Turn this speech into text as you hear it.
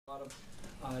lot of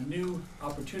new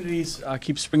opportunities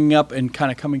keep springing up and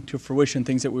kind of coming to fruition.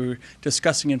 Things that we were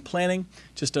discussing and planning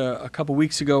just a couple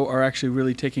weeks ago are actually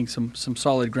really taking some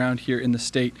solid ground here in the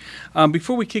state.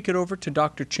 Before we kick it over to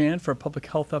Dr. Chan for a public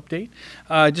health update,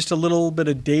 just a little bit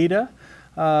of data,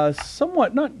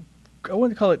 somewhat not, I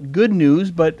wouldn't call it good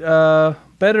news, but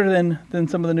better than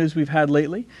some of the news we've had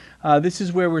lately. This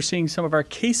is where we're seeing some of our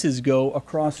cases go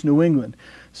across New England.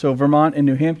 So Vermont and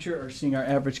New Hampshire are seeing our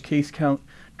average case count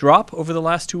drop over the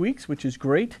last 2 weeks, which is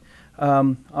great.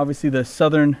 Obviously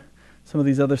some of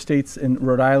these other states in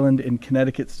Rhode Island and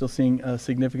Connecticut still seeing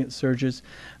significant surges.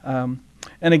 And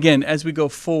again, as we go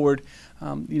forward,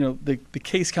 the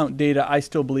case count data I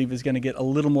still believe is going to get a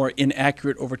little more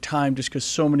inaccurate over time just because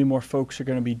so many more folks are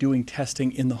going to be doing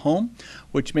testing in the home,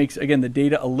 which makes, again, the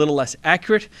data a little less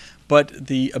accurate, but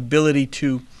the ability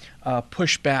to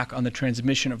push back on the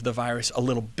transmission of the virus a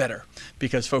little better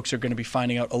because folks are going to be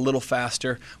finding out a little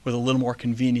faster with a little more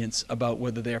convenience about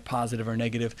whether they are positive or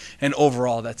negative. And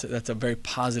overall, that's a very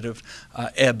positive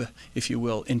ebb, if you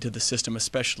will, into the system,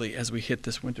 especially as we hit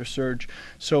this winter surge.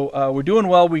 So we're doing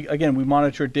well. We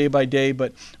monitor it day by day,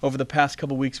 but over the past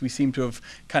couple weeks, we seem to have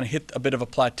kind of hit a bit of a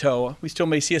plateau. We still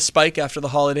may see a spike after the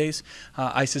holidays.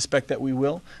 I suspect that we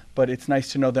will. But it's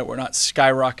nice to know that we're not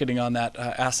skyrocketing on that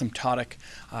asymptotic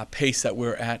pace that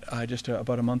we're at just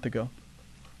about a month ago.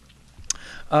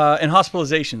 And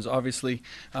hospitalizations, obviously,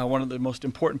 one of the most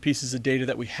important pieces of data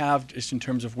that we have just in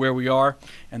terms of where we are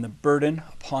and the burden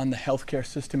upon the healthcare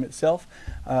system itself.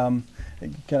 You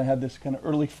kind of had this kind of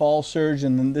early fall surge,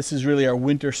 and then this is really our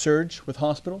winter surge with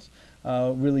hospitals.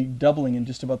 Really doubling in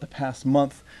just about the past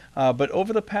month. But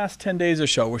over the past 10 days or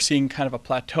so, we're seeing kind of a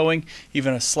plateauing,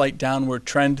 even a slight downward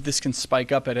trend. This can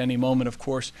spike up at any moment, of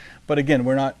course. But again,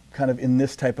 we're not kind of in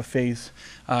this type of phase.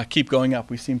 Keep going up.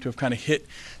 We seem to have kind of hit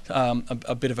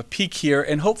a bit of a peak here,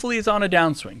 and hopefully it's on a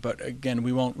downswing. But again,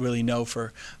 we won't really know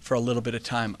for a little bit of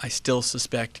time. I still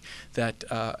suspect that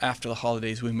after the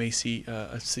holidays, we may see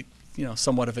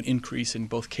somewhat of an increase in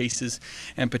both cases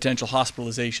and potential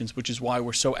hospitalizations, which is why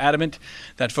we're so adamant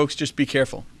that folks just be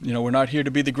careful. We're not here to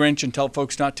be the Grinch and tell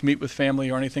folks not to meet with family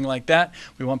or anything like that.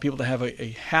 We want people to have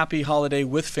a happy holiday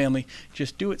with family.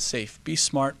 Just do it safe. Be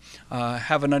smart.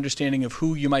 Have an understanding of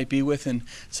who you might be with and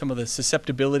some of the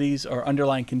susceptibilities or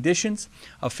underlying conditions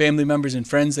of family members and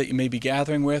friends that you may be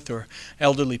gathering with, or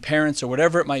elderly parents, or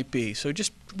whatever it might be. So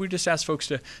we just ask folks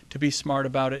to be smart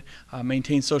about it,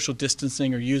 maintain social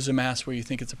distancing, or use a mask where you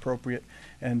think it's appropriate,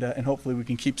 and hopefully we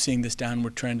can keep seeing this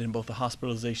downward trend in both the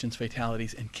hospitalizations,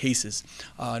 fatalities, and cases,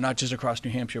 not just across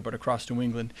New Hampshire, but across New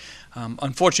England.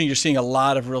 Unfortunately, you're seeing a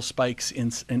lot of real spikes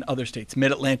in other states,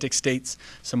 mid-Atlantic states,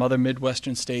 some other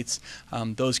Midwestern states.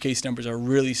 Those case numbers are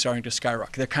really starting to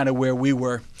skyrocket. They're kind of where we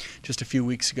were just a few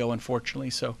weeks ago, unfortunately.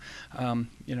 So,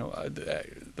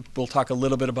 we'll talk a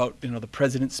little bit about the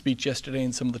president's speech yesterday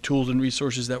and some of the tools and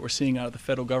resources that we're seeing out of the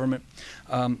federal government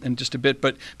in just a bit.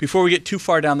 But before we get too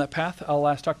far down that path, I'll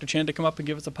ask Dr. Chan to come up and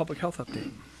give us a public health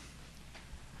update.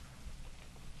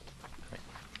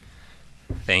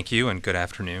 Thank you and good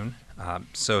afternoon.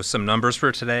 So some numbers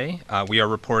for today. We are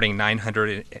reporting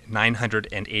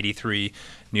 983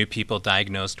 new people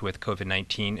diagnosed with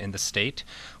COVID-19 in the state.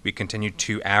 We continue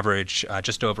to average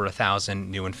just over 1,000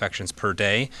 new infections per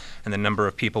day, and the number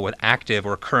of people with active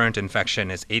or current infection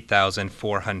is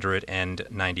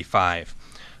 8,495.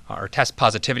 Our test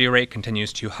positivity rate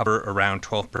continues to hover around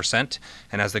 12%,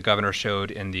 and as the governor showed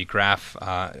in the graph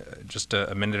just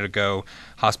a minute ago,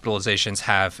 hospitalizations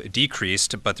have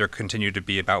decreased, but there continue to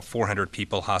be about 400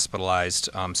 people hospitalized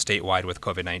statewide with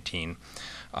COVID-19.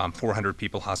 400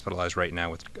 people hospitalized right now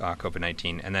with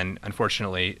COVID-19. And then,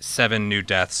 unfortunately, 7 new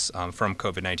deaths from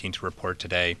COVID-19 to report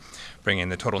today, bringing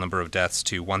the total number of deaths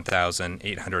to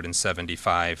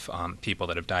 1,875 people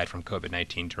that have died from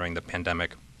COVID-19 during the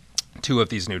pandemic. 2 of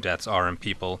these new deaths are in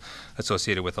people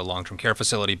associated with a long-term care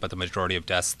facility, but the majority of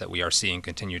deaths that we are seeing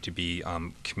continue to be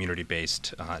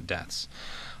community-based deaths.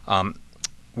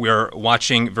 We're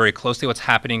watching very closely what's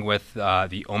happening with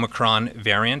the Omicron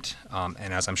variant,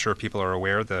 and as I'm sure people are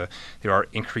aware, there are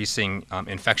increasing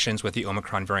infections with the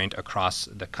Omicron variant across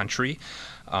the country.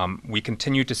 We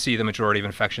continue to see the majority of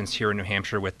infections here in New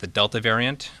Hampshire with the Delta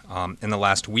variant. In the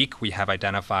last week, we have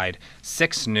identified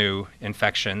 6 new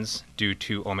infections due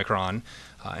to Omicron,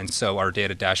 and so our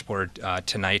data dashboard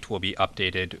tonight will be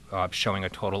updated, showing a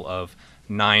total of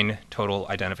 9 total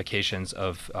identifications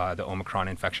of the Omicron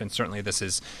infection. Certainly this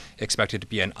is expected to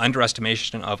be an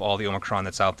underestimation of all the Omicron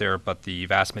that's out there, but the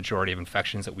vast majority of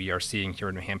infections that we are seeing here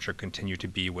in New Hampshire continue to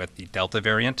be with the Delta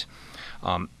variant.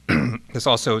 This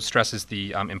also stresses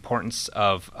the importance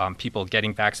of people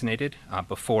getting vaccinated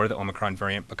before the Omicron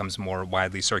variant becomes more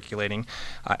widely circulating.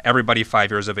 Everybody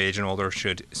 5 years of age and older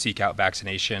should seek out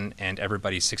vaccination, and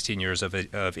everybody 16 years of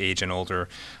age and older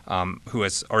who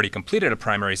has already completed a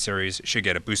primary series should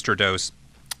get a booster dose.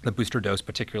 The booster dose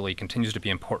particularly continues to be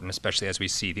important, especially as we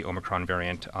see the Omicron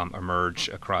variant emerge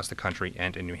across the country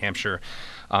and in New Hampshire.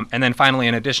 And then finally,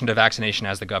 in addition to vaccination,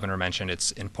 as the governor mentioned,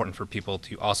 it's important for people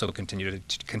to also continue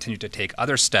to take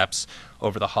other steps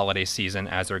over the holiday season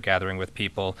as they're gathering with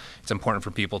people. It's important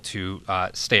for people to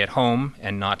stay at home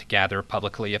and not gather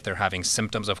publicly. If they're having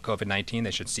symptoms of COVID-19, they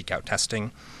should seek out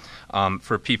testing.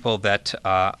 For people that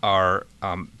are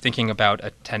thinking about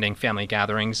attending family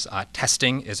gatherings,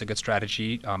 testing is a good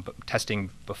strategy. But testing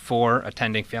before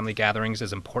attending family gatherings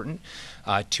is important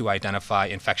to identify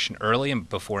infection early and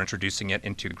before introducing it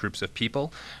into groups of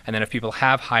people. And then if people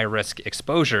have high-risk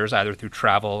exposures, either through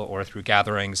travel or through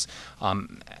gatherings,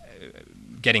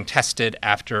 getting tested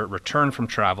after return from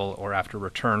travel or after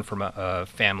return from a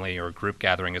family or group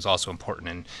gathering is also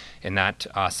important. In that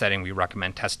setting, we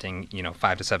recommend testing,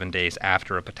 5 to 7 days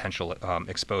after a potential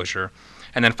exposure.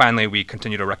 And then finally, we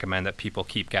continue to recommend that people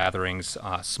keep gatherings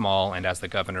small, and as the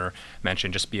governor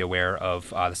mentioned, just be aware of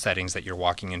the settings that you're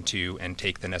walking into and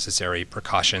take the necessary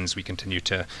precautions. We continue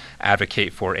to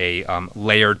advocate for a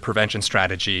layered prevention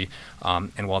strategy,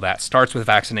 and while that starts with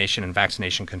vaccination, and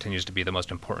vaccination continues to be the most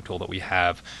important tool that we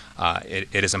have,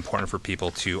 it is important for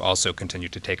people to also continue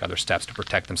to take other steps to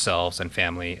protect themselves and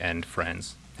family and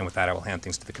friends. And with that, I will hand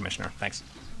things to the commissioner. Thanks.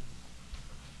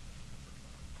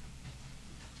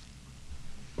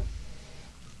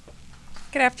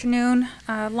 Good afternoon.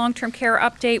 Long-term care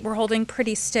update. We're holding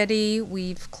pretty steady.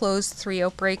 We've closed 3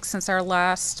 outbreaks since our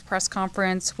last press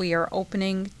conference. We are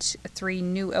opening 3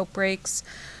 new outbreaks.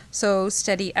 So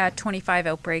steady at 25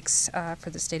 outbreaks for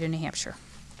the state of New Hampshire.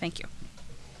 Thank you.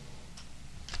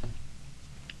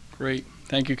 Great.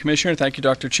 Thank you, Commissioner. Thank you,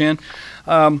 Dr. Chan.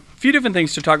 A few different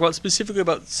things to talk about, specifically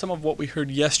about some of what we heard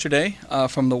yesterday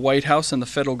from the White House and the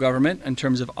federal government in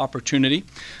terms of opportunity.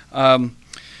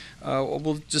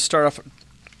 We'll just start off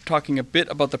talking a bit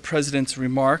about the President's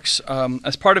remarks.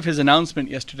 As part of his announcement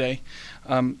yesterday,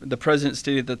 the President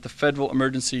stated that the federal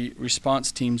emergency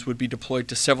response teams would be deployed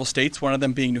to several states, one of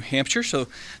them being New Hampshire. So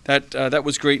that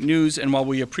was great news. And while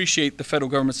we appreciate the federal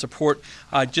government's support,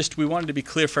 we wanted to be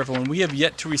clear for everyone, we have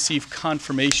yet to receive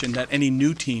confirmation that any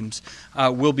new teams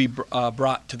will be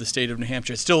brought to the state of New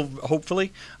Hampshire. It still,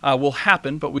 hopefully, will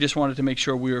happen, but we just wanted to make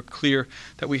sure we were clear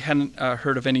that we hadn't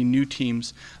heard of any new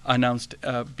teams announced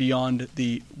beyond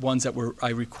the ones that I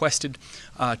requested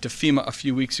to FEMA a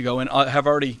few weeks ago, and have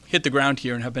already hit the ground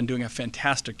here and have been doing a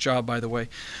fantastic job, by the way.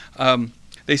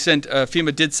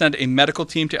 FEMA did send a medical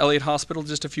team to Elliott Hospital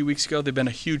just a few weeks ago. They've been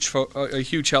a huge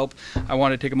help. I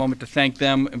want to take a moment to thank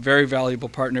them, very valuable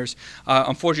partners.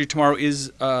 Unfortunately, tomorrow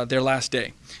is their last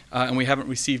day, and we haven't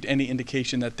received any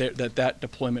indication that that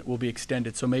deployment will be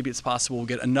extended. So maybe it's possible we'll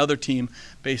get another team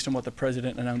based on what the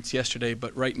President announced yesterday,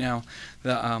 but right now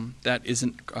that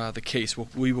isn't the case.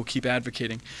 We will keep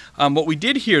advocating. What we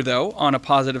did hear, though, on a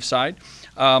positive side,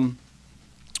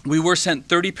 we were sent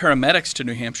 30 paramedics to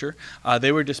New Hampshire.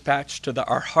 They were dispatched to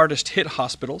our hardest hit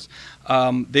hospitals.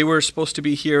 They were supposed to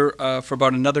be here for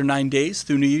about another 9 days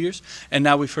through New Year's, and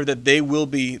now we've heard that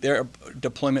their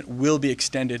deployment will be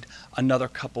extended another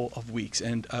couple of weeks.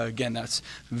 And again, that's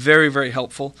very, very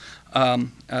helpful.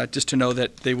 Just to know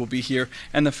that they will be here,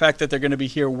 and the fact that they're going to be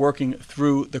here working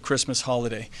through the Christmas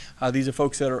holiday. These are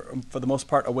folks that are, for the most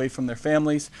part, away from their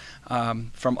families,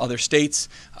 from other states,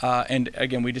 and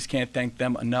again, we just can't thank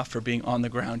them enough for being on the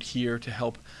ground here to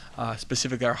help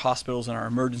specifically our hospitals and our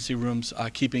emergency rooms,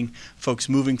 keeping folks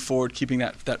moving forward, keeping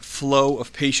that flow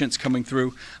of patients coming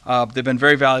through. They've been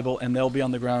very valuable, and they'll be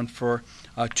on the ground for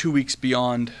 2 weeks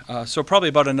beyond, so probably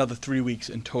about another 3 weeks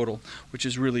in total, which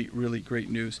is really, really great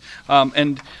news.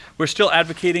 And we're still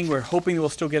advocating. We're hoping we'll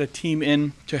still get a team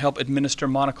in to help administer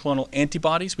monoclonal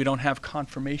antibodies. We don't have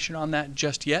confirmation on that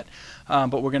just yet,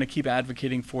 but we're going to keep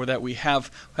advocating for that. We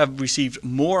have received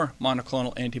more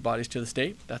monoclonal antibodies to the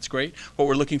state. That's great. What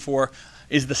we're looking for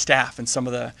is the staff and some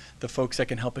of the folks that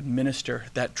can help administer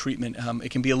that treatment. It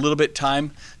can be a little bit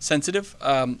time sensitive.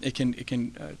 It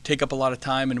can take up a lot of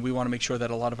time, and we want to make sure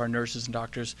that a lot of our nurses and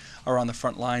doctors are on the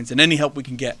front lines, and any help we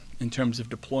can get in terms of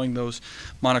deploying those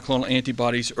monoclonal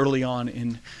antibodies early on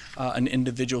in an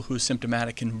individual who is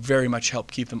symptomatic can very much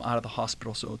help keep them out of the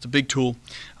hospital. So it's a big tool,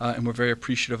 and we're very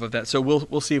appreciative of that. So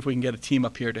we'll see if we can get a team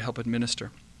up here to help administer.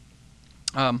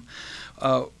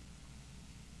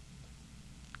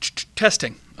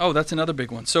 Testing. Oh, that's another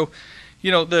big one. So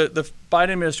You know, the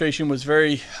Biden administration was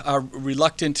very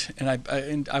reluctant,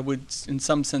 and I would, in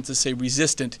some senses, say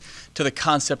resistant to the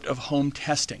concept of home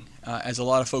testing. As a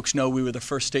lot of folks know, we were the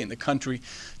first state in the country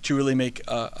to really make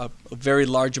a very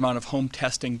large amount of home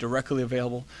testing directly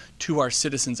available to our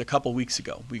citizens a couple weeks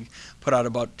ago. We put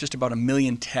out just about 1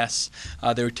 million tests.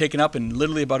 They were taken up in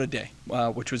literally about a day,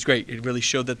 which was great. It really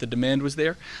showed that the demand was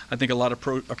there. I think a lot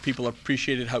of people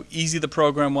appreciated how easy the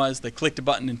program was. They clicked a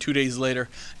button, and 2 days later,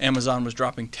 Amazon was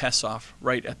dropping tests off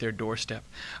right at their doorstep.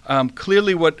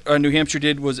 Clearly, what New Hampshire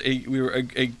did was we were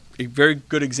a very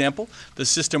good example. The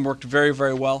system worked very,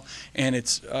 very well, and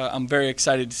I'm very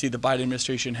excited to see the Biden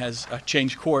administration has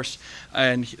changed course,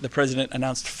 and the president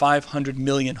announced 500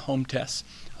 million home tests.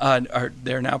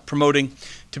 They're now promoting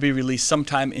to be released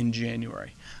sometime in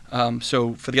January.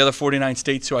 So for the other 49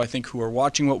 states who are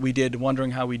watching what we did, wondering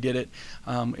how we did it,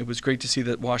 it was great to see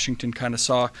that Washington kind of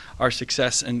saw our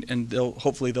success, and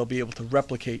hopefully they'll be able to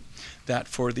replicate that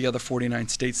for the other 49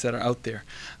 states that are out there.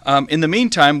 In the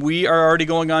meantime, we are already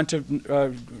going on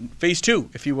to phase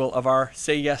 2, if you will, of our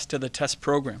Say Yes to the Test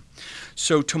program.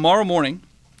 So tomorrow morning,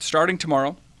 starting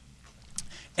tomorrow,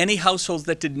 any households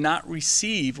that did not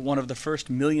receive one of the first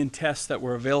 1 million tests that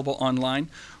were available online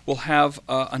will have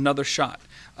another shot.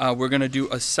 We're going to do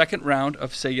a second round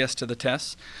of Say Yes to the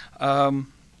Tests. I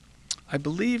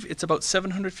believe it's about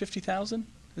 750,000.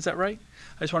 Is that right?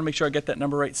 I just want to make sure I get that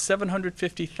number right.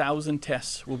 750,000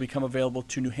 tests will become available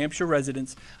to New Hampshire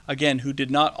residents, again, who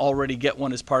did not already get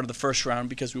one as part of the first round,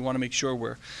 because we want to make sure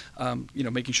we're,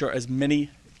 making sure as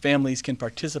many families can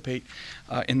participate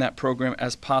in that program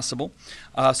as possible.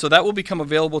 So that will become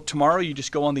available tomorrow. You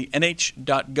just go on the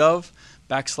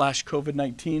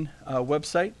nh.gov/COVID-19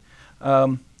 website.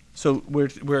 So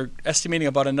we're estimating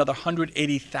about another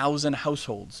 180,000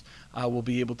 households will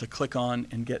be able to click on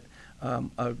and get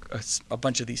a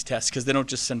bunch of these tests, because they don't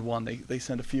just send one, they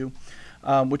send a few,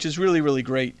 which is really, really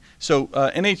great. So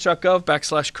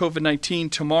nh.gov/COVID-19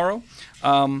 tomorrow.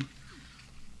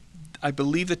 I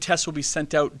believe the tests will be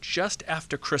sent out just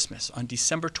after Christmas, on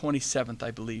December 27th,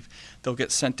 I believe. They'll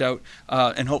get sent out,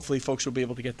 and hopefully folks will be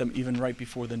able to get them even right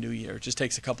before the new year. It just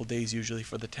takes a couple days usually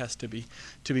for the test to be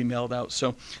mailed out.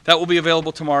 So that will be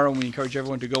available tomorrow, and we encourage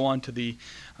everyone to go on to the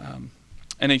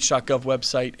nh.gov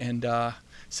website and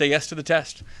say yes to the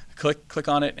test. Click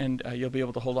on it, and you'll be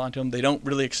able to hold on to them. They don't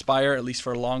really expire, at least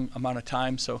for a long amount of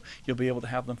time, so you'll be able to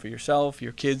have them for yourself,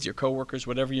 your kids, your coworkers,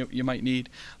 whatever you might need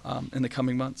in the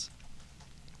coming months.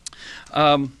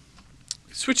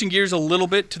 Switching gears a little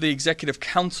bit to the Executive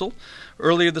Council.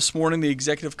 Earlier this morning, the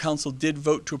Executive Council did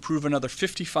vote to approve another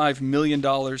 $55 million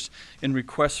in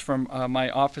requests from my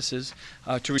offices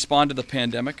to respond to the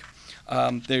pandemic.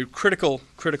 They're critical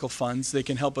funds. They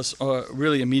can help us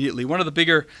really immediately. One of the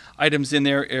bigger items in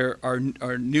there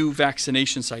are new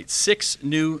vaccination sites, 6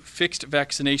 new fixed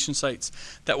vaccination sites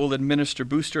that will administer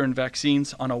booster and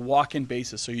vaccines on a walk-in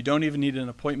basis, so you don't even need an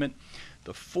appointment.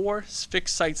 The 4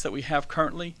 fixed sites that we have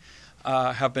currently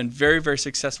have been very, very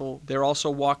successful. They're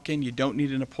also walk-in. You don't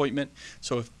need an appointment.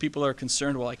 So if people are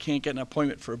concerned, well, I can't get an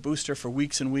appointment for a booster for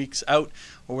weeks and weeks out,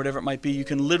 or whatever it might be, you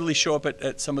can literally show up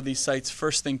at some of these sites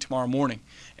first thing tomorrow morning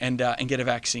and get a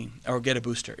vaccine or get a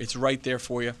booster. It's right there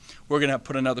for you. We're going to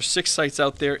put another 6 sites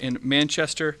out there in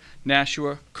Manchester,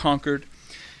 Nashua, Concord,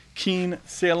 Keene,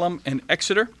 Salem, and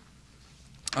Exeter.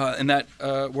 And that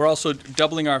we're also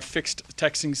doubling our fixed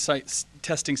testing sites,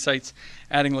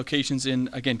 adding locations in,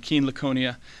 again, Keene,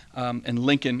 Laconia, and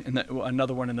Lincoln, and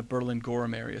another one in the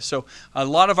Berlin-Gorham area. So a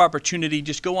lot of opportunity.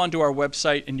 Just go onto our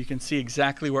website, and you can see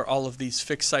exactly where all of these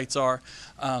fixed sites are,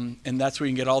 and that's where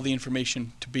you can get all the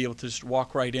information to be able to just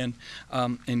walk right in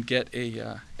and get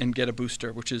a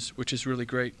booster, which is really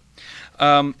great.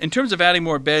 In terms of adding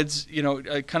more beds,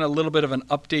 kind of a little bit of an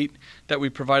update that we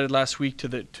provided last week to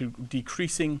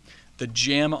decreasing the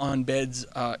jam on beds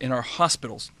in our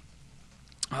hospitals.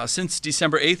 Since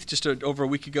December 8th, just over a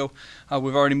week ago,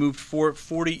 we've already moved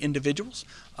 40 individuals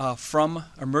from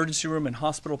emergency room and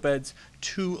hospital beds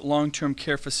to long-term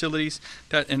care facilities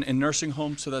and nursing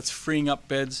homes. So that's freeing up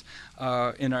beds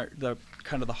in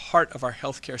the heart of our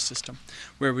healthcare system,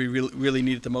 where we really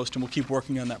need it the most. And we'll keep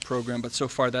working on that program. But so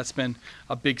far, that's been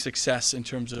a big success in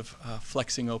terms of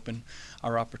flexing open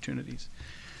our opportunities.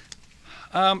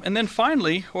 And then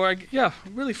finally,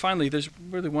 there's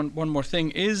really one more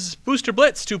thing, is Booster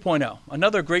Blitz 2.0.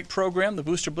 Another great program. The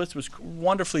Booster Blitz was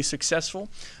wonderfully successful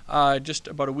just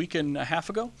about a week and a half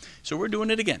ago. So we're doing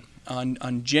it again.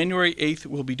 On January 8th,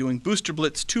 we'll be doing Booster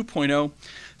Blitz 2.0.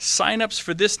 Sign-ups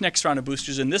for this next round of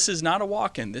boosters, and this is not a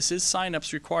walk-in. This is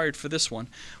sign-ups required for this one.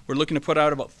 We're looking to put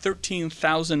out about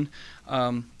 13,000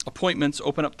 appointments,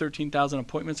 open up 13,000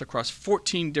 appointments across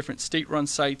 14 different state-run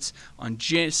sites on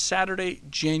Saturday,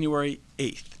 January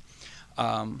 8th.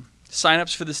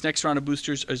 Sign-ups for this next round of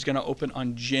boosters is going to open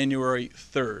on January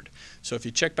 3rd. So if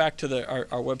you check back to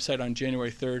our website on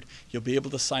January 3rd, you'll be able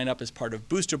to sign up as part of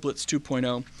Booster Blitz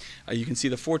 2.0. You can see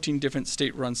the 14 different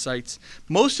state-run sites.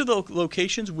 Most of the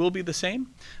locations will be the same,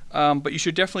 but you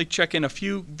should definitely check in. A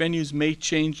few venues may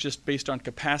change just based on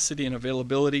capacity and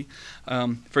availability.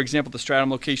 For example, the Stratham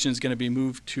location is going to be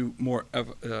moved to more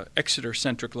of an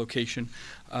Exeter-centric location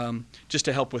just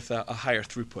to help with a higher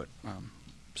throughput.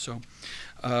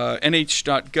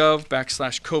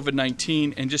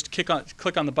 nh.gov/COVID-19 and just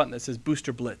click on the button that says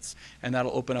Booster Blitz, and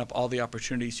that'll open up all the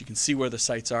opportunities. You can see where the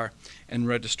sites are and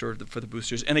register for the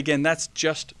boosters. And again, that's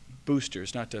just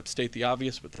boosters, not to state the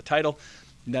obvious with the title.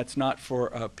 That's not for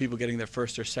people getting their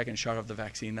first or second shot of the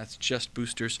vaccine. That's just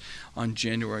boosters on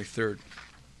January 3rd.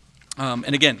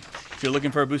 And again, if you're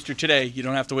looking for a booster today, you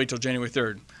don't have to wait till January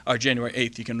 3rd or January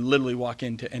 8th. You can literally walk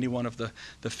into any one of the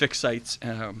fixed sites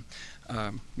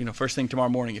first thing tomorrow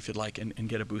morning if you'd like and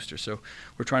get a booster. So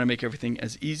we're trying to make everything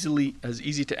as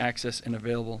easy to access and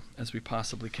available as we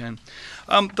possibly can.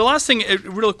 The last thing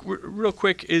real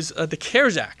quick is the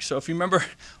CARES Act. So if you remember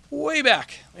way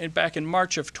back in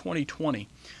March of 2020,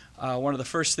 one of the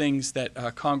first things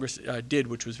that Congress did,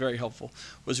 which was very helpful,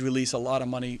 was release a lot of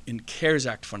money in CARES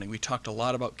Act funding. We talked a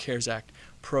lot about CARES Act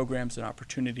programs and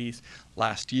opportunities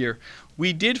last year.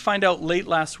 We did find out late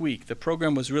last week, the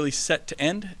program was really set to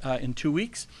end in 2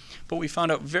 weeks, but we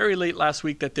found out very late last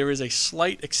week that there is a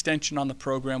slight extension on the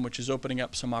program, which is opening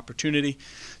up some opportunity.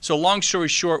 So long story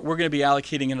short, we're going to be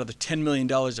allocating another $10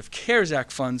 million of CARES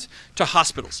Act funds to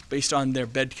hospitals based on their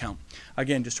bed count.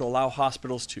 Again, just to allow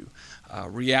hospitals to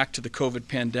react to the COVID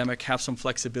pandemic, have some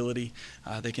flexibility.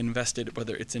 They can invest it,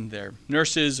 whether it's in their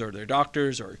nurses or their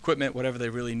doctors or equipment, whatever they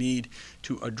really need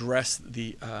to address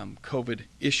the COVID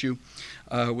issue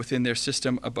within their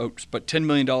system. But $10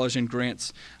 million in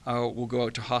grants will go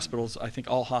out to hospitals. I think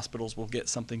all hospitals will get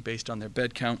something based on their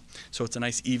bed count. So it's a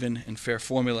nice, even, and fair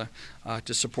formula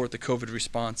to support the COVID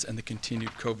response and the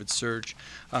continued COVID surge.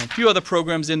 A few other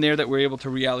programs in there that we're able to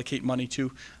reallocate money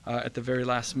to at the very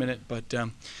last minute, but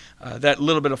that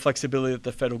little bit of flexibility that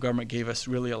the federal government gave us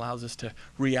really allows us to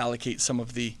reallocate some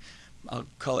of the, I'll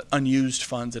call it, unused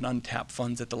funds and untapped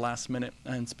funds at the last minute,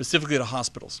 and specifically to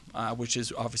hospitals, which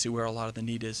is obviously where a lot of the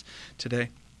need is today.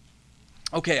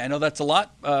 Okay, I know that's a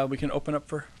lot. We can open up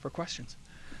for questions.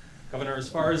 Governor, as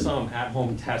far as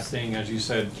at-home testing, as you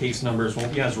said, case numbers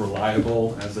won't be as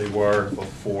reliable as they were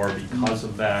before because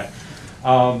of that.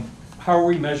 How are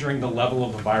we measuring the level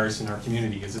of the virus in our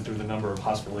community? Is it through the number of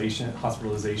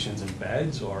hospitalizations and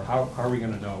beds, or how are we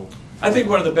going to know? I think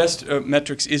one of the best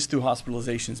metrics is through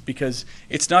hospitalizations, because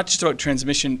it's not just about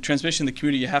transmission. Transmission in the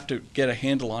community, you have to get a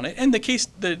handle on it. And the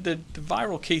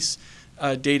viral case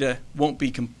data won't be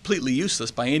completely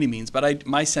useless by any means, but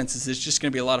my sense is there's just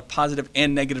going to be a lot of positive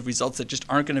and negative results that just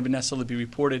aren't going to necessarily be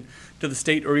reported to the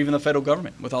state or even the federal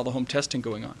government with all the home testing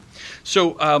going on.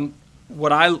 So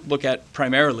what I look at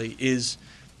primarily is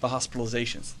the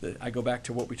hospitalizations. I go back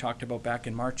to what we talked about back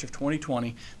in March of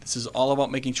 2020. This is all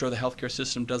about making sure the healthcare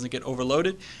system doesn't get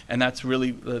overloaded, and that's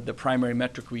really the primary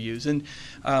metric we use. And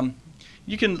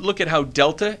you can look at how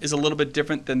Delta is a little bit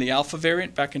different than the Alpha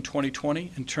variant back in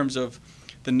 2020 in terms of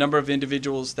the number of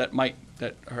individuals that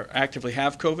are actively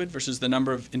have COVID versus the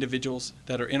number of individuals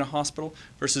that are in a hospital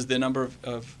versus the number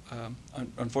of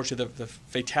unfortunately, the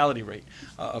fatality rate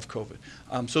of COVID.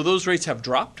 So those rates have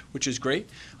dropped, which is great.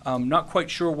 Not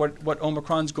quite sure what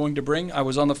Omicron's going to bring. I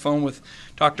was on the phone with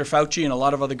Dr. Fauci and a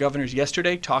lot of other governors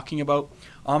yesterday talking about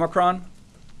Omicron.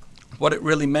 What it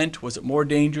really meant, was it more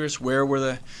dangerous? Where were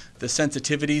the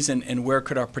sensitivities and where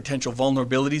could our potential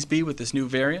vulnerabilities be with this new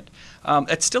variant?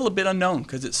 It's still a bit unknown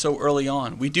because it's so early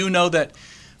on. We do know that,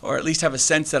 or at least have a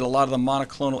sense that a lot of the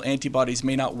monoclonal antibodies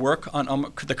may not work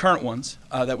on the current ones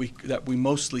that we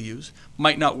mostly use,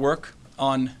 might not work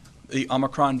on the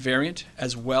Omicron variant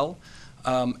as well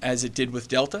as it did with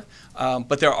Delta.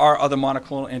 But there are other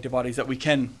monoclonal antibodies that we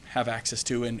can have access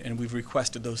to, and we've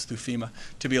requested those through FEMA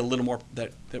to be a little more,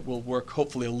 that will work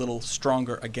hopefully a little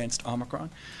stronger against Omicron.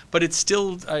 But it's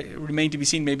still remain to be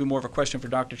seen, maybe more of a question for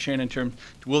Dr. Chan in terms,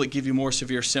 will it give you more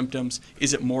severe symptoms?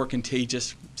 Is it more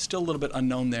contagious? Still a little bit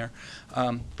unknown there.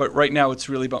 But right now it's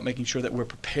really about making sure that we're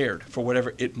prepared for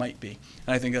whatever it might be.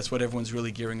 And I think that's what everyone's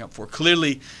really gearing up for.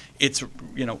 Clearly, it's,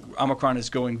 Omicron is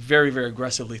going very, very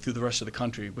aggressively through the rest of the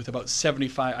country with about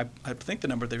 75, I think the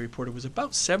number they reported was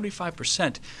about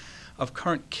 75% of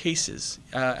current cases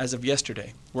as of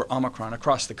yesterday were Omicron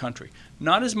across the country.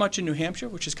 Not as much in New Hampshire,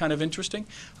 which is kind of interesting,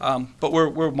 but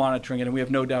we're monitoring it, and we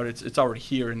have no doubt it's already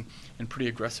here in pretty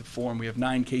aggressive form. We have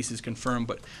 9 cases confirmed,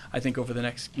 but I think over the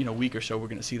next week or so, we're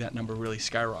going to see that number really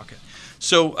skyrocket.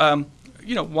 So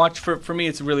watch for me.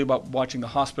 It's really about watching the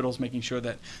hospitals, making sure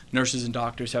that nurses and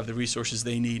doctors have the resources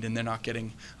they need, and they're not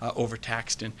getting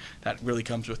overtaxed. And that really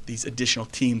comes with these additional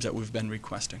teams that we've been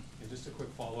requesting. Just a quick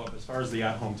follow-up. As far as the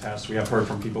at-home tests, we have heard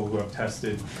from people who have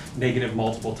tested negative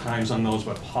multiple times on those,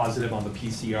 but positive on the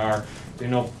PCR. Do you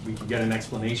know if we can get an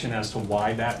explanation as to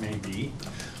why that may be?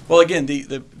 Well, again,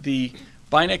 the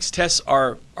Binax tests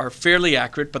are fairly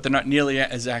accurate, but they're not nearly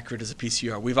as accurate as a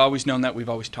PCR. We've always known that. We've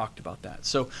always talked about that.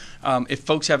 So if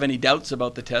folks have any doubts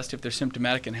about the test, if they're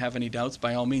symptomatic and have any doubts,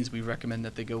 by all means, we recommend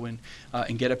that they go in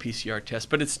and get a PCR test.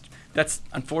 But that's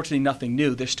unfortunately nothing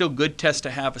new. They're still good tests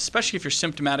to have, especially if you're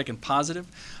symptomatic and positive.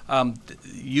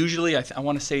 Usually, I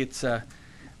want to say it's about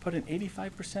an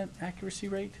 85% accuracy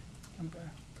rate.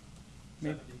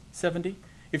 Maybe 70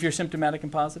 if you're symptomatic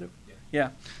and positive.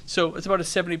 Yeah, so it's about a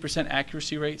 70%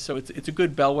 accuracy rate. So it's a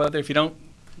good bellwether. If you don't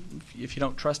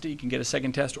trust it, you can get a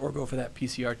second test or go for that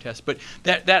PCR test. But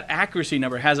that accuracy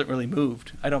number hasn't really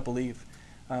moved, I don't believe.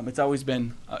 It's always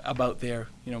been about there.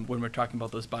 When we're talking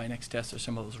about those Binax tests or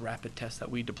some of those rapid tests that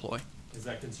we deploy. Is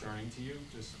that concerning to you,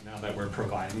 just now that we're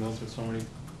providing those to so many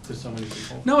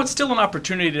people? No, it's still an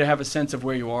opportunity to have a sense of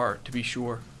where you are, to be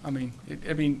sure. I mean,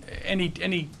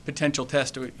 any potential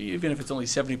test, even if it's only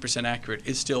 70% accurate,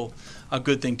 is still a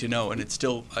good thing to know, and it's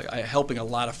still helping a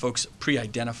lot of folks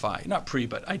identify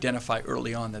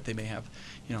early on that they may have,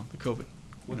 the COVID.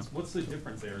 What's the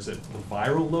difference there? Is it the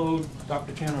viral load,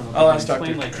 Dr. Chan? I'll ask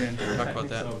Dr. Chan to talk about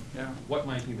that. Yeah. What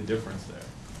might be the difference there?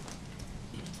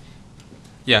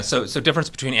 Yeah, so difference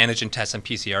between antigen tests and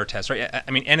PCR tests, right?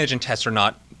 I mean, antigen tests are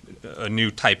not a new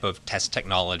type of test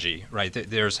technology, right?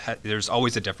 There's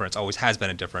always a difference, always has been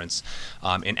a difference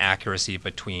in accuracy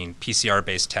between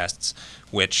PCR-based tests,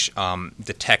 which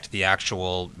detect the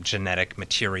actual genetic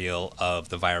material of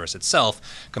the virus itself,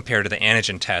 compared to the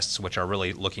antigen tests, which are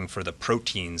really looking for the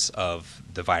proteins of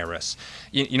the virus.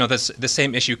 The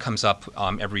same issue comes up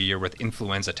every year with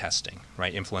influenza testing,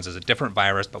 right? Influenza is a different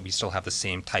virus, but we still have the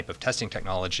same type of testing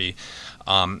technology,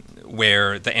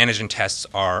 where the antigen tests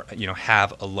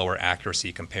have a lower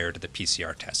accuracy compared to the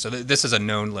PCR test. So this is a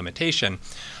known limitation.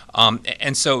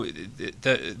 And so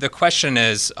the question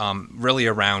is really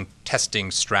around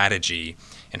testing strategy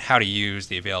and how to use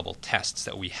the available tests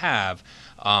that we have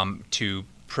to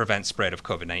prevent spread of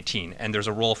COVID-19. And there's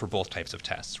a role for both types of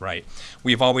tests, right?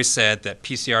 We've always said that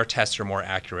PCR tests are more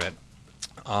accurate,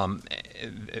 are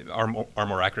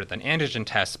more accurate than antigen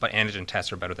tests, but antigen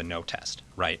tests are better than no test,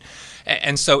 right?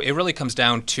 And so it really comes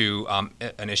down to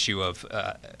an issue of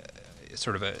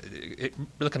it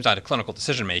really comes down to clinical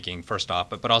decision making first off,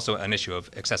 but also an issue of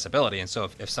accessibility. And so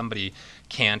if somebody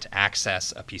can't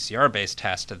access a PCR-based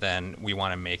test, then we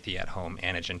want to make the at-home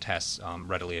antigen tests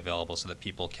readily available so that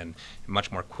people can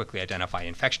much more quickly identify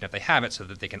infection if they have it, so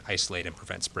that they can isolate and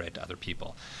prevent spread to other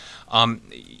people.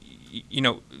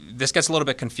 This gets a little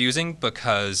bit confusing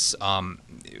because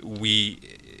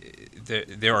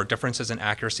there are differences in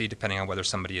accuracy depending on whether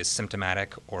somebody is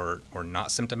symptomatic or not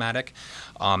symptomatic.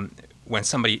 When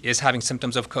somebody is having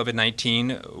symptoms of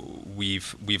COVID-19,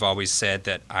 we've always said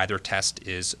that either test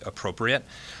is appropriate.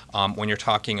 When you're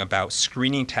talking about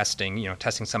screening testing,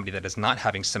 testing somebody that is not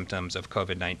having symptoms of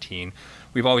COVID-19,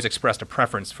 we've always expressed a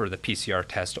preference for the PCR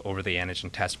test over the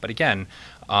antigen test. But again,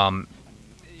 an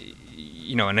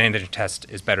antigen test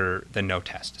is better than no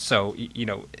test. So,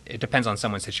 it depends on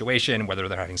someone's situation, whether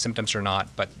they're having symptoms or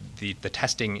not, but the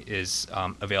testing is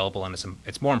available, and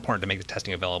it's more important to make the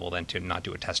testing available than to not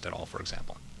do a test at all, for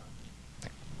example.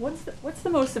 What's the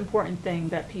most important thing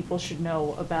that people should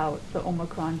know about the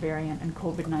Omicron variant and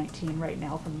COVID-19 right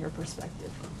now from your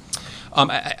perspective?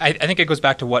 I think it goes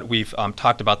back to what we've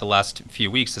talked about the last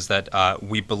few weeks, is that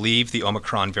we believe the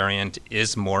Omicron variant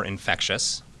is more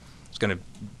infectious. It's going to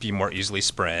be more easily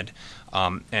spread,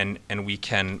 and we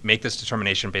can make this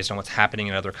determination based on what's happening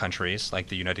in other countries like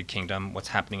the United Kingdom, what's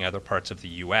happening in other parts of the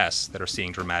U.S. that are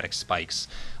seeing dramatic spikes,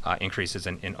 increases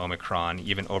in Omicron,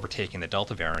 even overtaking the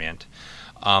Delta variant.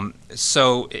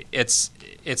 So it's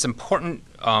important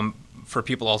for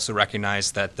people also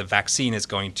recognize that the vaccine is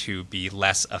going to be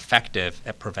less effective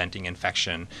at preventing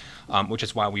infection, which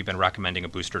is why we've been recommending a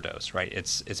booster dose, right?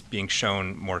 It's being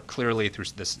shown more clearly through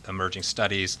this emerging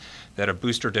studies that a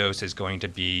booster dose is going to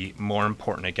be more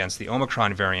important against the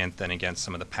Omicron variant than against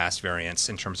some of the past variants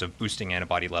in terms of boosting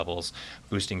antibody levels,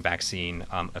 boosting vaccine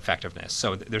effectiveness.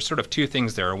 So there's sort of two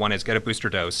things there. One is get a booster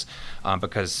dose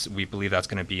because we believe that's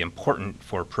going to be important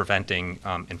for preventing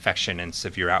infection and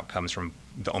severe outcomes from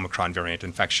the Omicron variant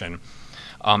infection.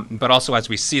 But also as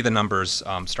we see the numbers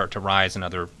start to rise in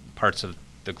other parts of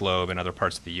the globe and other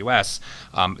parts of the U.S.,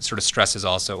 it sort of stresses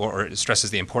also, or it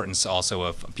stresses the importance also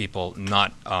of people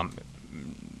not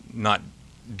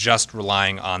just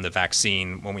relying on the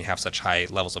vaccine when we have such high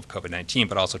levels of COVID-19,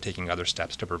 but also taking other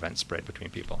steps to prevent spread between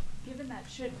people. Given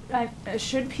that,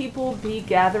 should people be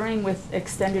gathering with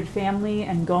extended family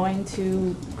and going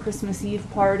to Christmas Eve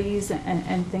parties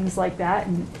and things like that?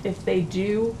 And if they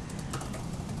do,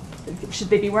 should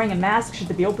they be wearing a mask? Should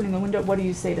they be opening the window? What do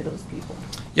you say to those people?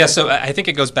 Yeah, so I think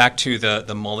it goes back to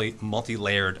the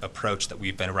multi-layered approach that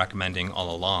we've been recommending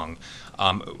all along.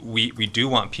 We do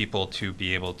want people to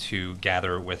be able to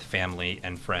gather with family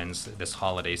and friends this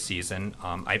holiday season.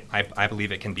 I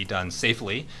believe it can be done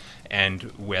safely,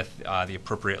 and with the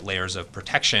appropriate layers of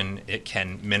protection, it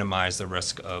can minimize the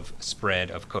risk of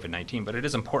spread of COVID-19. But it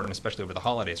is important, especially over the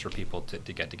holidays, for people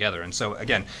to get together. And so,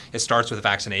 again, it starts with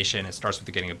vaccination. It starts with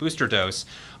getting a booster dose.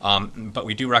 But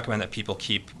we do recommend that people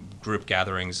keep group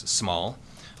gatherings small.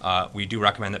 We do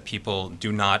recommend that people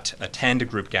do not attend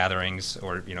group gatherings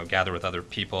or gather with other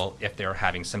people if they're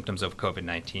having symptoms of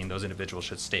COVID-19. Those individuals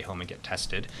should stay home and get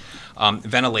tested.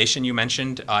 Ventilation, you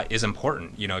mentioned, is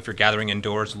important. If you're gathering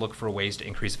indoors, look for ways to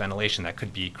increase ventilation. That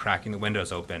could be cracking the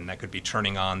windows open. That could be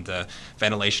turning on the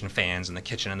ventilation fans in the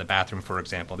kitchen and the bathroom, for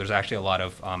example. There's actually a lot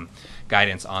of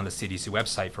guidance on the CDC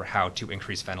website for how to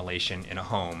increase ventilation in a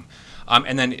home.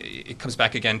 And then it comes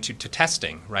back again to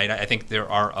testing, right? I think there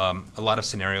are a lot of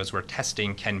scenarios where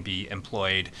testing can be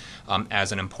employed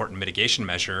as an important mitigation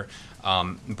measure,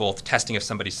 both testing if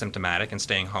somebody's symptomatic and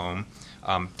staying home,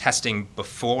 testing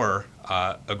before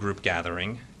a group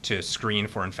gathering to screen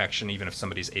for infection even if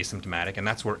somebody's asymptomatic, and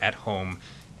that's where at-home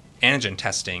antigen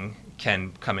testing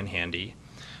can come in handy.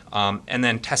 And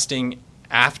then testing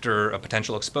after a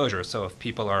potential exposure. So if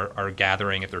people are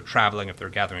gathering, if they're traveling, if they're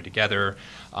gathering together,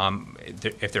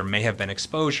 if there may have been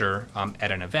exposure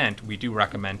at an event, we do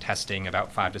recommend testing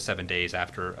about 5 to 7 days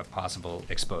after a possible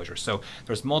exposure. So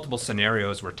there's multiple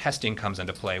scenarios where testing comes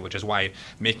into play, which is why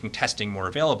making testing more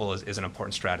available is an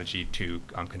important strategy to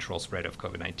control spread of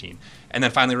COVID-19. And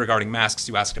then finally, regarding masks,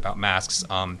 you asked about masks.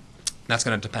 That's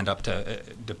going to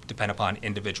depend upon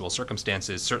individual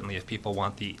circumstances. Certainly, if people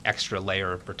want the extra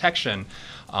layer of protection,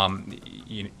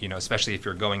 especially if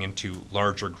you're going into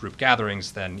larger group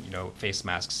gatherings, then face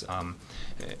masks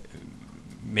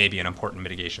may be an important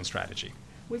mitigation strategy.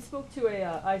 We spoke to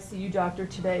a ICU doctor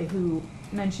today who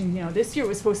mentioned, this year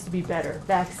was supposed to be better.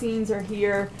 Vaccines are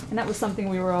here, and that was something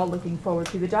we were all looking forward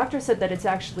to. The doctor said that it's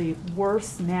actually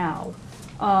worse now.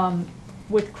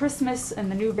 With Christmas and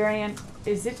the new variant,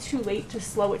 is it too late to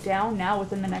slow it down now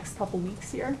within the next couple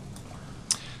weeks here?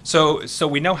 So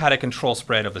we know how to control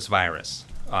spread of this virus,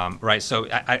 right? So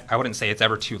I wouldn't say it's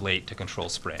ever too late to control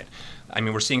spread. I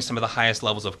mean, we're seeing some of the highest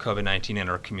levels of COVID-19 in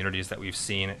our communities that we've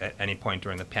seen at any point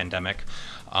during the pandemic.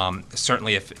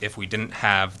 Certainly, if we didn't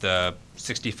have the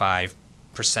 65%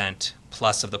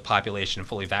 plus of the population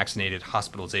fully vaccinated,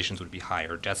 hospitalizations would be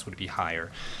higher, deaths would be higher.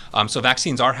 So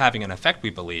vaccines are having an effect, we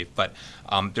believe, but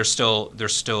there's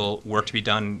still work to be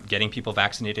done getting people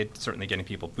vaccinated, certainly getting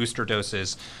people booster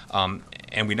doses,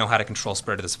 and we know how to control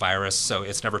spread of this virus, so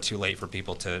it's never too late for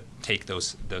people to take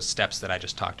those steps that I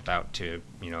just talked about to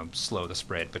slow the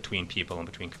spread between people and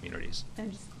between communities.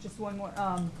 And just one more.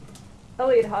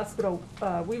 Elliott Hospital,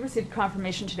 we received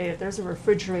confirmation today that there's a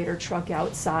refrigerator truck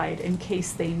outside in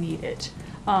case they need it.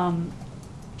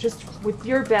 Just with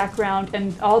your background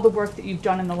and all the work that you've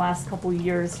done in the last couple of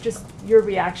years, just your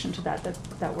reaction to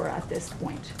that we're at this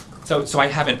point. So I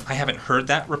haven't heard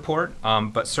that report,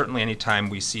 but certainly anytime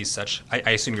we see such,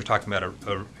 I assume you're talking about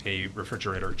a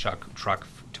refrigerator truck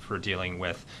for dealing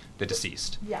with the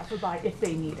deceased. Yeah, if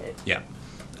they need it. Yeah.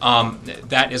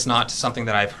 That is not something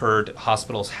that I've heard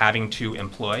hospitals having to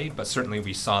employ, but certainly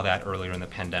we saw that earlier in the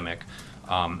pandemic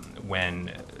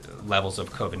when levels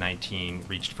of COVID-19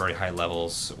 reached very high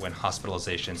levels, when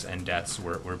hospitalizations and deaths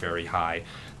were very high.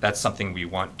 That's something we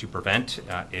want to prevent.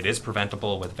 It is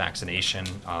preventable with vaccination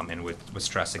and with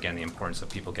stress, again, the importance of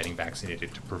people getting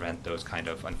vaccinated to prevent those kind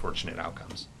of unfortunate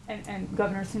outcomes. And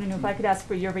Governor Sununu, if I could ask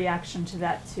for your reaction to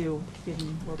that too, given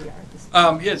where we are at this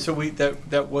point. Yeah, so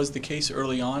that was the case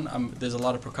early on. There's a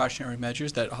lot of precautionary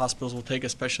measures that hospitals will take,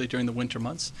 especially during the winter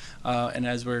months, and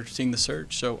as we're seeing the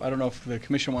surge. So I don't know if the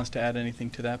commission wants to add anything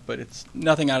to that, but it's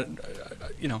nothing out.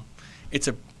 It's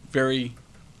a very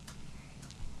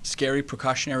scary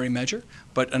precautionary measure,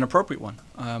 but an appropriate one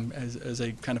as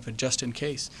a kind of a just in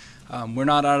case. We're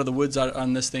not out of the woods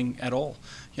on this thing at all.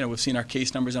 We've seen our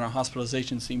case numbers and our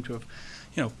hospitalizations seem to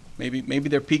have, maybe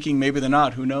they're peaking, maybe they're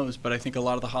not, who knows? But I think a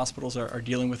lot of the hospitals are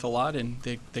dealing with a lot, and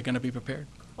they're going to be prepared.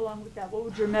 Along with that, what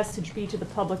would your message be to the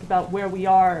public about where we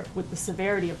are with the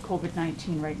severity of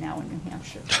COVID-19 right now in New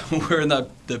Hampshire? We're in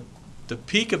the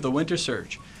peak of the winter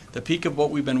surge. The peak of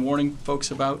what we've been warning folks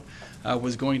about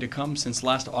was going to come since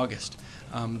last August.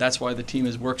 That's why the team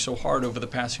has worked so hard over the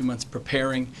past few months,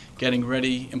 preparing, getting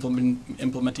ready,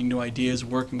 implementing new ideas,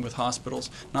 working with hospitals,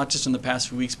 not just in the past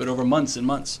few weeks, but over months and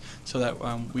months, so that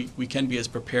we can be as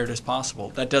prepared as possible.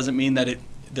 That doesn't mean that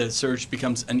the surge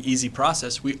becomes an easy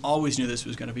process. We always knew this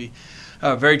was going to be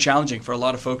very challenging for a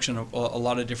lot of folks on a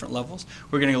lot of different levels.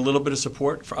 We're getting a little bit of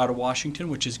support out of Washington,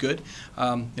 which is good.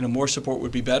 More support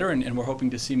would be better, and we're hoping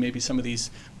to see maybe some of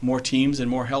these more teams and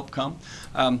more help come.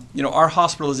 Our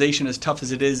hospitalization, as tough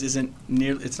as it is,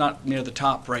 it's not near the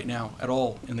top right now at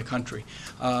all in the country.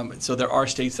 So there are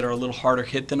states that are a little harder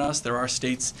hit than us. There are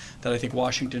states that I think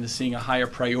Washington is seeing a higher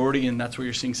priority, and that's where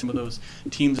you're seeing some of those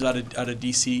teams out of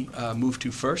D.C. Move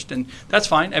to first, and that's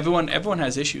fine. Everyone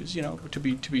has issues, to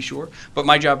be sure. But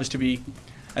my job is to be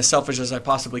as selfish as I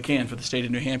possibly can for the state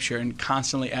of New Hampshire and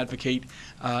constantly advocate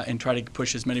and try to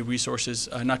push as many resources,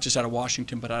 not just out of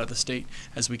Washington, but out of the state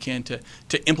as we can to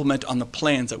implement on the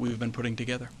plans that we've been putting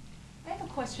together. I have a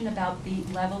question about the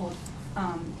level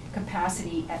of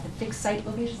capacity at the fixed site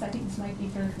locations. I think this might be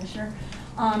for the Commissioner.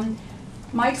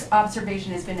 Mike's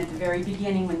observation has been at the very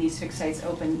beginning when these fixed sites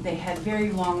opened, they had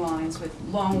very long lines with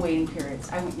long waiting periods.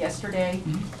 I went yesterday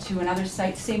to another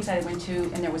site, same site I went to,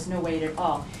 and there was no wait at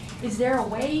all. Is there a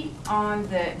way on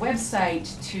the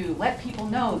website to let people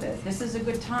know that this is a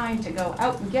good time to go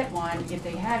out and get one if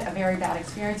they had a very bad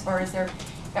experience, or is there,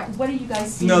 what do you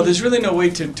guys see? No, there's really no way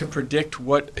to predict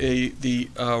what the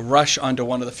rush onto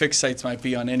one of the fixed sites might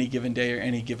be on any given day or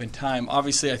any given time.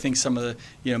 Obviously, I think some of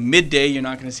the midday you're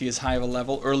not going to see as high of a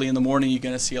level. Early in the morning, you're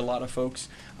going to see a lot of folks.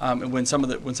 And when some of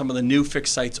the new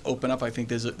fixed sites open up, I think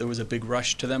there was a big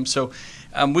rush to them. So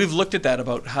we've looked at that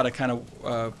about how to kind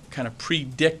of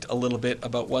predict a little bit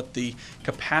about what the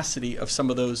capacity of some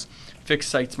of those fixed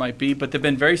sites might be, but they've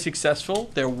been very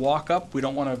successful. They're walk up. We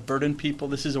don't want to burden people.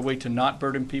 This is a way to not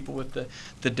burden people with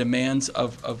the demands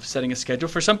of setting a schedule.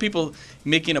 For some people,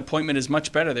 making an appointment is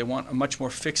much better. They want a much more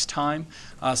fixed time,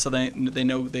 so they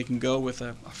know they can go with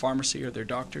a pharmacy or their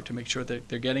doctor to make sure that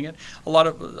they're getting it. A lot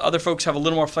of other folks have a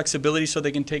little more flexibility so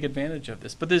they can take advantage of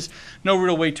this, but there's no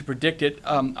real way to predict it.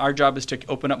 Our job is to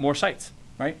open up more sites,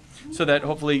 right? So that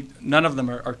hopefully none of them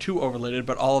are too overloaded,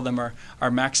 but all of them are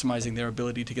maximizing their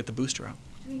ability to get the booster out.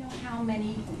 Do we know how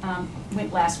many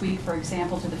went last week, for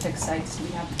example, to the fixed sites? Do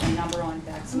we have a number on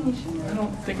vaccination? I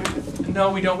don't think.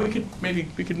 No, we don't. We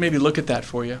could maybe look at that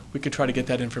for you. We could try to get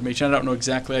that information. I don't know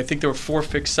exactly. I think there were 4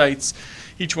 fixed sites.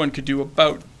 Each one could do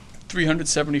about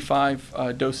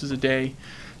 375 doses a day.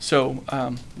 So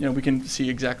we can see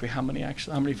exactly how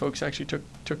many folks actually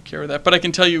took care of that. But I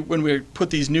can tell you, when we put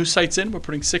these new sites in, we're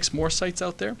putting 6 more sites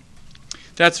out there.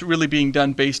 That's really being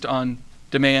done based on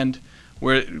demand,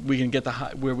 where we can get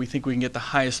where we think we can get the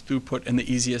highest throughput and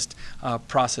the easiest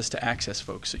process to access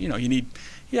folks. So,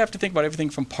 you have to think about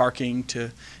everything from parking to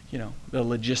the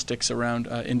logistics around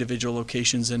individual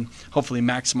locations, and hopefully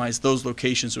maximize those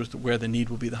locations where the need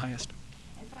will be the highest.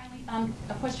 And finally,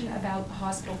 a question about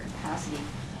hospital capacity.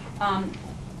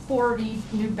 40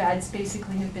 new beds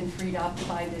basically have been freed up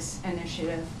by this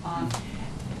initiative.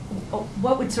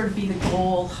 What would sort of be the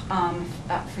goal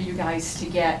for you guys to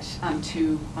get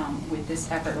to with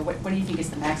this effort, or what do you think is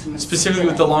the maximum? Specifically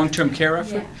with the long-term care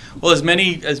effort? Yeah. Well, as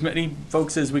many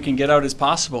folks as we can get out as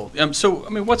possible.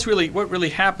 What really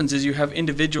happens is you have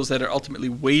individuals that are ultimately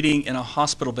waiting in a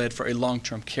hospital bed for a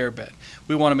long-term care bed.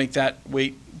 We want to make that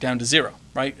wait down to 0.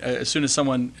 right? As soon as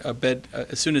someone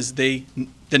as soon as the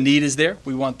need is there,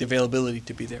 we want the availability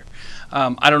to be there.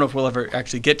 I don't know if we'll ever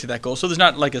actually get to that goal. So there's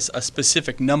not like a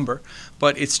specific number,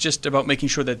 but it's just about making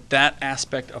sure that that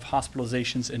aspect of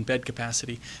hospitalizations and bed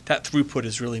capacity, that throughput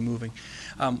is really moving.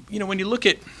 When you look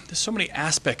at, there's so many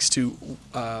aspects to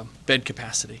bed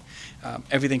capacity.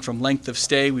 Everything from length of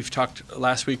stay. We've talked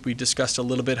last week, we discussed a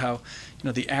little bit how,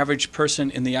 the average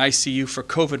person in the ICU for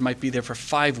COVID might be there for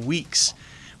 5 weeks,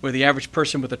 where the average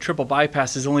person with a triple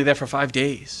bypass is only there for 5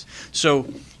 days.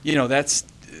 So,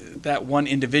 that one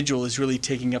individual is really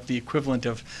taking up the equivalent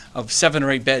of 7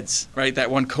 or 8 beds, right? That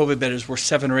one COVID bed is worth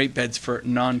 7 or 8 beds for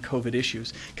non-COVID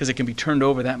issues, because it can be turned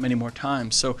over that many more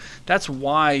times. So that's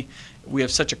why we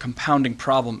have such a compounding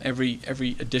problem. Every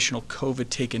additional COVID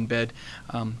taken bed,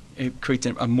 it creates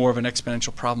a more of an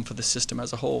exponential problem for the system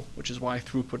as a whole, which is why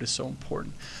throughput is so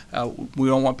important. We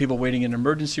don't want people waiting in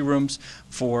emergency rooms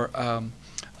for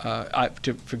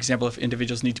example, if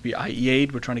individuals need to be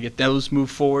IEA'd, we're trying to get those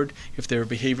moved forward. If there are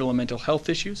behavioral and mental health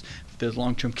issues, if there's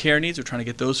long-term care needs, we're trying to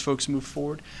get those folks moved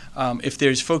forward. If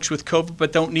there's folks with COVID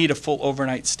but don't need a full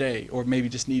overnight stay, or maybe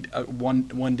just need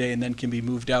one day and then can be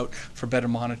moved out for better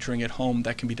monitoring at home,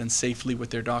 that can be done safely with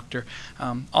their doctor.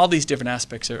 All these different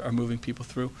aspects are moving people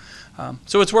through.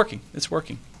 So it's working,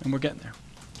 and we're getting there.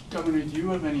 Governor, do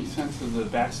you have any sense of the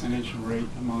vaccination rate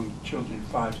among children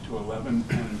 5 to 11?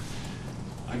 And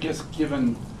I guess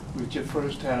given we just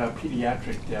first had a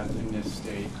pediatric death in this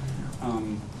state,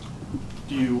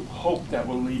 do you hope that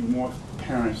will lead more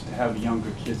parents to have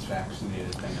younger kids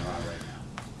vaccinated than there are right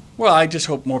now? Well, I just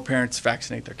hope more parents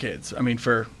vaccinate their kids.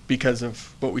 Because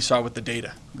of what we saw with the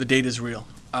data. The data is real.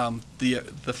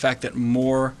 The fact that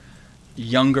more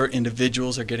younger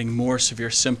individuals are getting more severe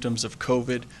symptoms of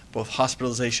COVID, both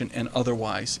hospitalization and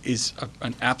otherwise, is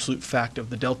an absolute fact of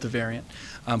the Delta variant.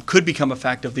 Could become a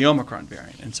fact of the Omicron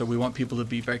variant. And so we want people to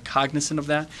be very cognizant of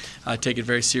that, take it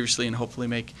very seriously, and hopefully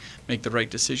make the right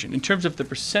decision. In terms of the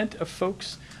percent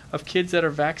of kids that are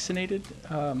vaccinated,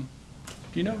 do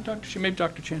you know, Dr. Chan? Maybe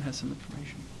Dr. Chan has some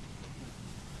information.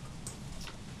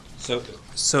 So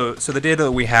the data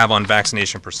that we have on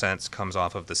vaccination percents comes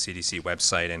off of the CDC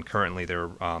website, and currently the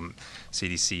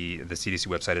CDC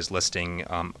website is listing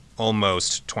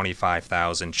almost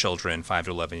 25,000 children 5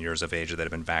 to 11 years of age that have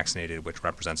been vaccinated, which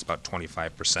represents about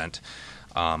 25%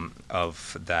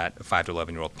 of that 5 to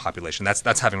 11-year-old population.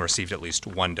 That's having received at least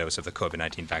one dose of the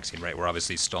COVID-19 vaccine, right? We're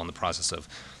obviously still in the process of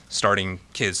starting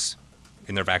kids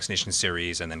in their vaccination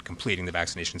series and then completing the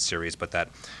vaccination series, but that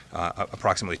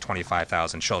approximately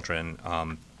 25,000 children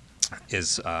are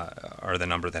the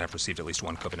number that have received at least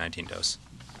one COVID-19 dose.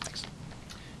 Thanks.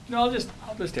 I'll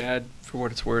just add, for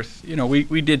what it's worth,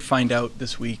 we did find out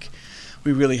this week,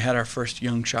 we really had our first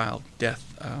young child death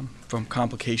from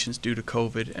complications due to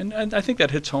COVID, and I think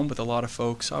that hits home with a lot of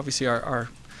folks. Obviously, our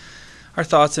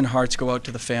thoughts and hearts go out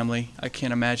to the family. I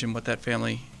can't imagine what that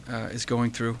family is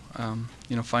going through,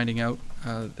 finding out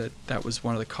that was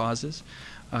one of the causes,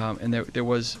 and there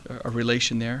was a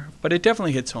relation there. But it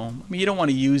definitely hits home. You don't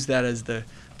want to use that as the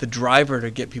driver to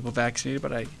get people vaccinated,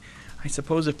 but I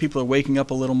suppose if people are waking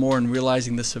up a little more and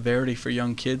realizing the severity for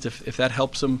young kids, if that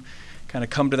helps them kind of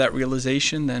come to that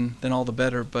realization, then all the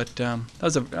better. But that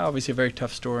was obviously a very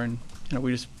tough story, and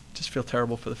we just feel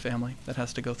terrible for the family that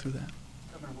has to go through that.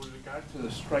 With regard to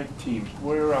the strike teams,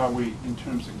 where are we in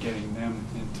terms of getting them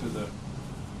into the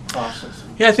process?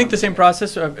 Yeah, I think the same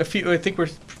process. I think we're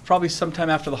probably sometime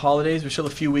after the holidays. We're still a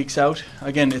few weeks out.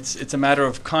 Again, it's a matter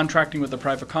of contracting with a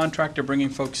private contractor, bringing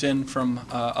folks in from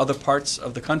other parts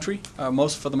of the country,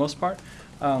 for the most part.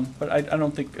 But I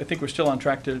think we're still on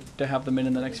track to have them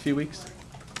in the next few weeks.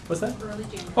 What's that? Early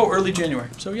January. Oh, early January.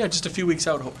 So yeah, just a few weeks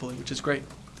out, hopefully, which is great.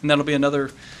 And that'll be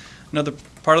another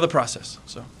part of the process.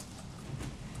 So.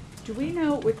 Do we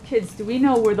know, with kids,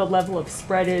 where the level of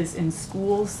spread is in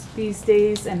schools these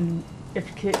days? And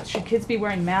should kids be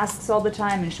wearing masks all the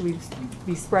time, and should we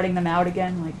be spreading them out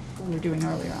again like we were doing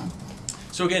earlier on?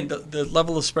 So again, the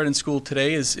level of spread in school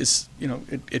today is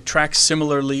it tracks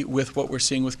similarly with what we're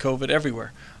seeing with COVID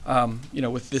everywhere.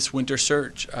 With this winter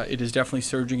surge, it is definitely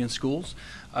surging in schools.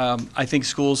 I think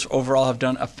schools overall have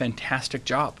done a fantastic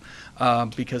job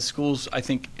because schools, I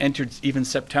think, entered even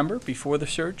September before the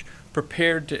surge,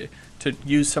 prepared to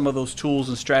use some of those tools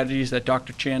and strategies that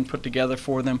Dr. Chan put together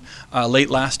for them late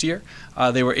last year.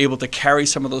 They were able to carry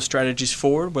some of those strategies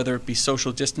forward, whether it be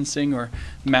social distancing or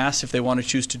masks if they want to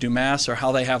choose to do masks, or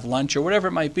how they have lunch or whatever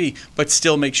it might be, but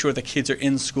still make sure the kids are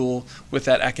in school with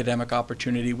that academic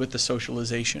opportunity, with the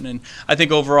socialization. And I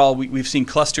think overall we've seen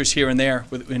clusters here and there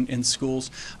in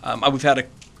schools. We've had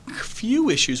few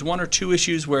issues, one or two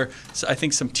issues where I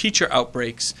think some teacher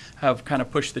outbreaks have kind of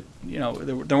pushed there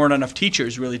weren't enough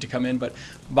teachers really to come in, but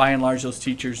by and large those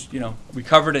teachers,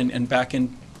 recovered and back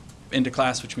into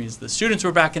class, which means the students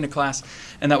were back into class,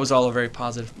 and that was all a very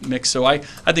positive mix. So I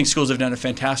think schools have done a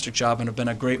fantastic job and have been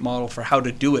a great model for how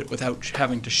to do it without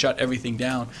having to shut everything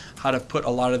down, how to put a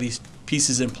lot of these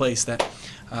pieces in place, that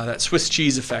Swiss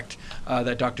cheese effect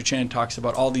that Dr. Chan talks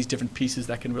about, all these different pieces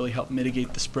that can really help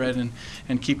mitigate the spread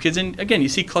and keep kids in. Again, you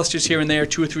see clusters here and there,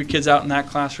 2 or 3 kids out in that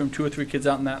classroom, 2 or 3 kids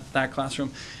out in that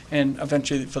classroom, and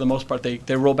eventually, for the most part,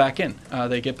 they roll back in.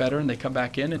 They get better and they come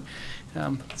back in,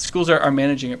 and schools are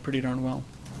managing it pretty darn well.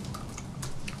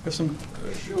 We have some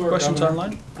questions Governor.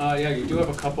 online? Yeah, you do have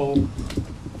a couple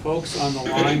folks on the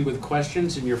line with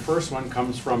questions, and your first one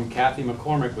comes from Kathy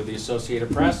McCormick with the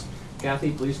Associated Press.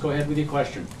 Kathy, please go ahead with your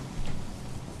question.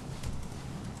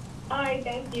 Hi,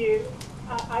 thank you.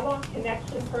 I lost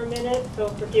connection for a minute, so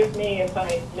forgive me if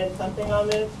I missed something on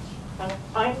this.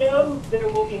 I know there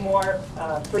will be more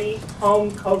free home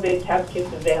COVID test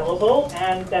kits available,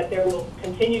 and that there will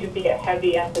continue to be a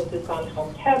heavy emphasis on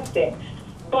home testing.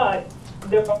 But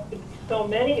there are so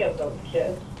many of those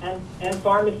kits, and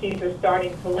pharmacies are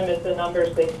starting to limit the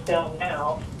numbers they sell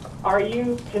now. Are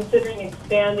you considering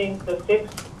expanding the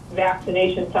fixed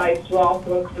vaccination sites to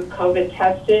also include COVID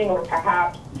testing, or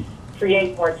perhaps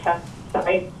create more test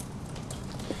sites?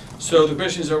 So the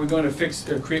question is, are we going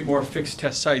to create more fixed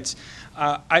test sites?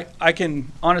 I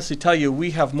can honestly tell you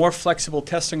we have more flexible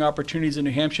testing opportunities in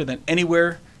New Hampshire than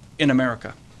anywhere in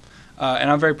America.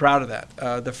 And I'm very proud of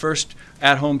that. The first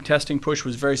at-home testing push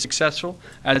was very successful.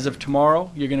 As of tomorrow,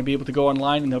 you're going to be able to go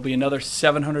online, and there'll be another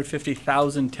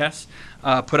 750,000 tests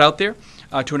put out there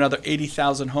to another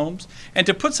 80,000 homes. And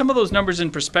to put some of those numbers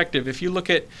in perspective, if you look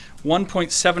at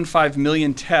 1.75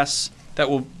 million tests that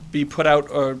will be put out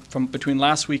from between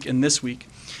last week and this week,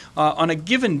 on a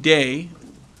given day,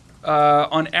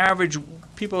 on average,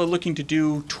 people are looking to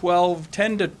do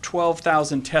 10 to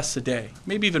 12,000 tests a day,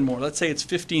 maybe even more. Let's say it's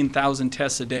 15,000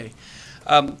 tests a day.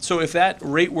 So if that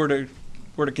rate were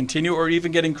to continue, or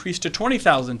even get increased to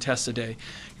 20,000 tests a day,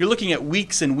 you're looking at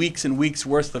weeks and weeks and weeks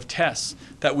worth of tests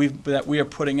that we are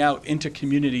putting out into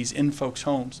communities, in folks'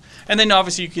 homes. And then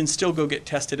obviously you can still go get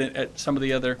tested at some of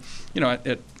the other,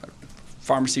 at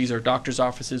pharmacies or doctor's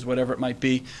offices, whatever it might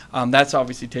be. That's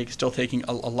obviously still taking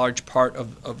a large part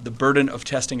of the burden of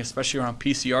testing, especially around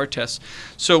PCR tests.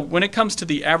 So when it comes to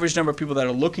the average number of people that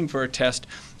are looking for a test,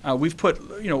 we've put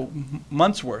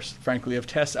months worth, frankly, of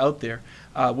tests out there,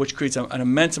 which creates an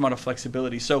immense amount of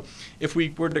flexibility. So if we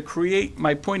were to create,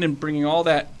 my point in bringing all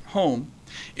that home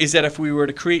is that if we were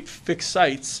to create fixed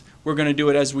sites, we're going to do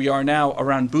it as we are now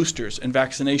around boosters and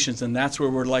vaccinations, and that's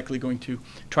where we're likely going to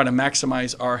try to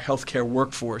maximize our healthcare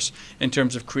workforce in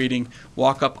terms of creating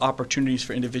walk-up opportunities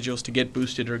for individuals to get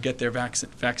boosted or get their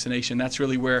vaccination. That's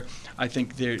really where I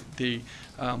think there's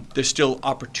still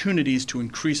opportunities to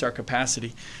increase our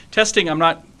capacity. Testing, I'm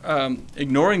not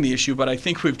ignoring the issue, but I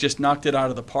think we've just knocked it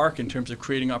out of the park in terms of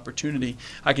creating opportunity.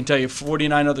 I can tell you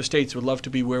 49 other states would love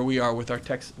to be where we are with our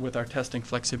testing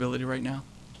flexibility right now.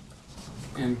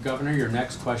 And Governor, your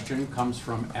next question comes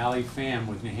from Allie Pham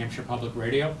with New Hampshire Public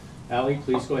Radio. Allie,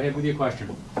 please go ahead with your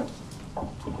question. All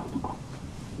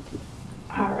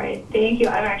right, thank you.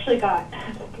 I've actually got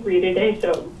 3 today,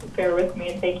 so bear with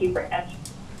me, and thank you for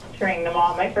answering them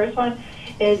all. My first one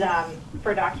is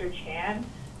for Dr. Chan.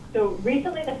 So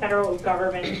recently the federal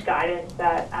government's guidance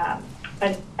that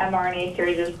an mRNA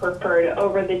series is preferred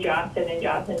over the Johnson &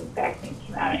 Johnson vaccine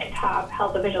came out, and top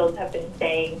health officials have been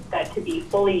saying that to be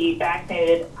fully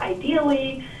vaccinated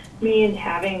ideally means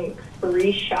having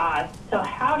 3 shots. So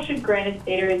how should granted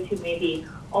staters who maybe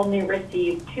only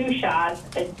receive 2 shots,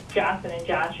 a Johnson &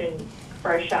 Johnson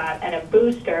first shot and a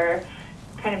booster,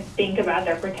 kind of think about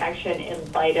their protection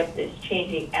in light of this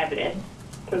changing evidence?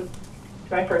 So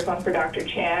that's my first one for Dr.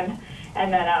 Chan.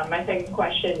 And then my second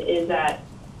question is that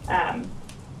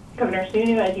Governor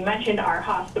Sununu, as you mentioned, our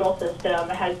hospital system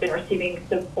has been receiving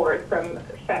support from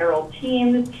federal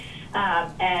teams,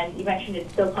 and you mentioned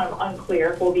it's still kind of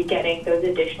unclear if we'll be getting those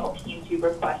additional teams you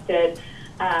requested.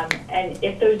 And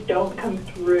if those don't come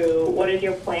through, what is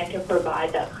your plan to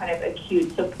provide that kind of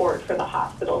acute support for the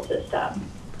hospital system?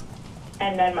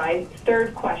 And then my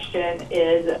third question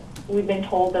is, we've been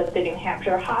told that the New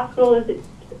Hampshire Hospital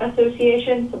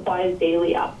Association supplies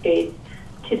daily updates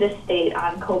to the state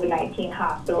on COVID-19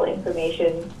 hospital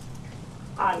information,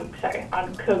 on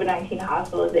COVID-19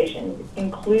 hospitalizations,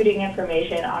 including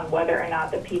information on whether or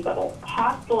not the people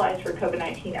hospitalized for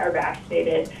COVID-19 are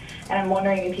vaccinated. And I'm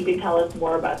wondering if you could tell us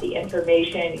more about the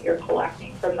information you're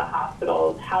collecting from the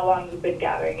hospitals, how long you've been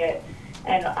gathering it,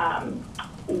 and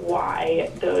why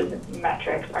those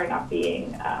metrics are not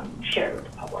being shared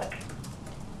with the public.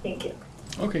 Thank you.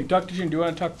 Okay, Dr. Jin, do you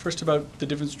want to talk first about the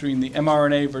difference between the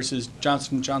mRNA versus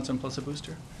Johnson & Johnson plus a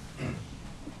booster?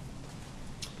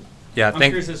 Yeah, I'm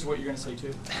curious as to what you're going to say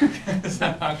too, because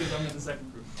I'm in the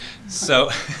second group. So,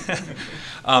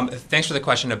 thanks for the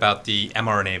question about the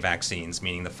mRNA vaccines,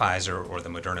 meaning the Pfizer or the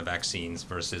Moderna vaccines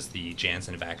versus the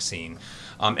Janssen vaccine.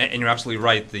 And you're absolutely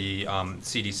right. The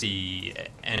CDC,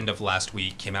 end of last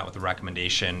week, came out with a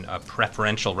recommendation, a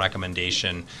preferential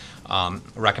recommendation,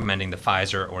 recommending the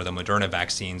Pfizer or the Moderna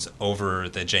vaccines over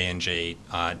the J&J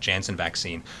Janssen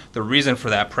vaccine. The reason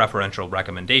for that preferential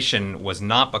recommendation was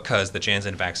not because the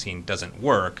Janssen vaccine doesn't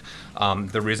work.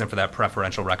 The reason for that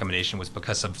preferential recommendation was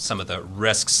because of some of the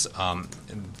risks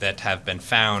that have been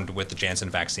found with the Janssen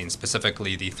vaccine,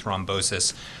 specifically the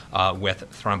thrombosis with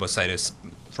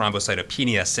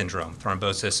thrombocytopenia syndrome,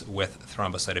 thrombosis with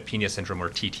thrombocytopenia syndrome, or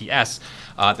TTS,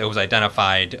 that was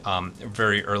identified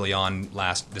very early on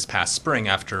this past spring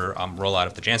after rollout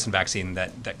of the Janssen vaccine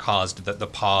that caused the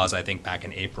pause, I think, back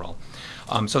in April.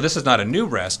 So this is not a new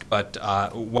risk, but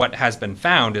what has been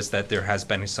found is that there has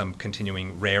been some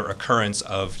continuing rare occurrence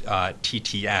of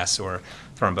TTS, or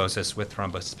thrombosis with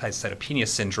thrombocytopenia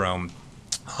syndrome,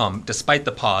 despite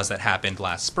the pause that happened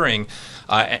last spring,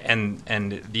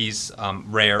 and these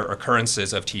rare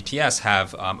occurrences of TTS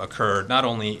have occurred not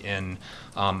only in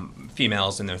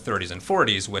females in their 30s and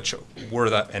 40s, which were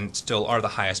and still are the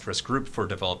highest risk group for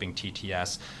developing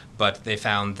TTS, but they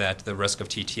found that the risk of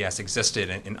TTS existed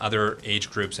in other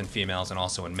age groups in females and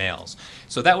also in males.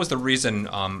 So that was the reason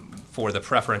for the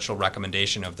preferential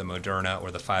recommendation of the Moderna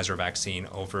or the Pfizer vaccine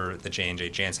over the J&J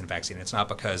Janssen vaccine. It's not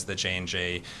because the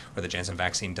J&J or the Janssen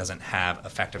vaccine doesn't have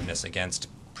effectiveness against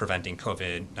preventing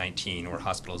COVID-19 or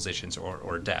hospitalizations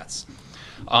or deaths.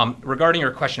 Regarding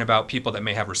your question about people that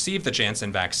may have received the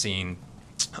Janssen vaccine,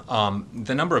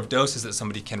 the number of doses that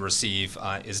somebody can receive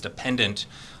is dependent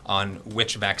on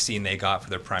which vaccine they got for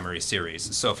their primary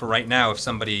series. So for right now, if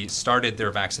somebody started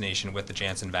their vaccination with the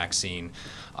Janssen vaccine,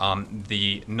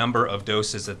 the number of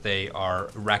doses that they are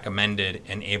recommended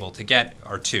and able to get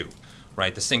are 2,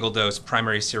 right? The single dose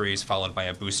primary series followed by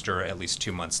a booster at least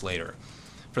 2 months later.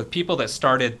 For the people that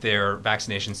started their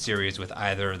vaccination series with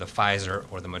either the Pfizer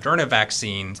or the Moderna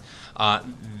vaccines,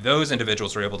 those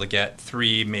individuals are able to get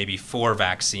 3, maybe 4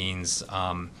 vaccines,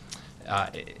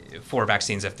 4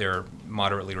 vaccines if they're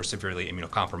moderately or severely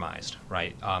immunocompromised,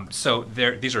 right? So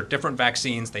these are different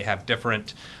vaccines. They have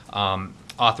different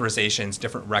authorizations,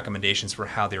 different recommendations for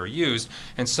how they're used.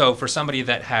 And so for somebody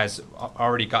that has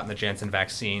already gotten the Janssen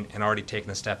vaccine and already taken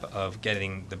the step of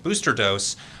getting the booster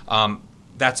dose,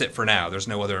 that's it for now. There's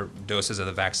no other doses of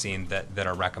the vaccine that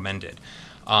are recommended.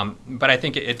 But I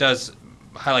think it does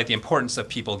highlight the importance of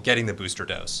people getting the booster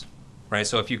dose, right?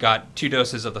 So if you got 2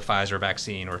 doses of the Pfizer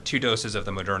vaccine or 2 doses of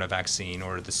the Moderna vaccine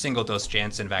or the single dose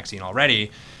Janssen vaccine already,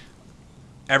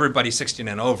 everybody 16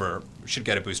 and over should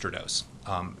get a booster dose.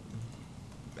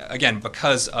 Again,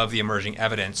 because of the emerging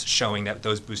evidence showing that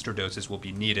those booster doses will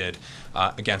be needed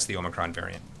against the Omicron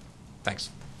variant. Thanks.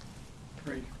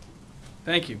 Great.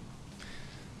 Thank you.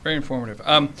 Very informative.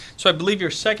 So I believe your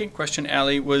second question,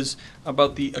 Allie, was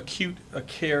about the acute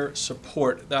care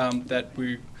support that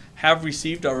we have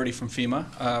received already from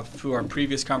FEMA through our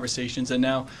previous conversations, and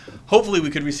now hopefully we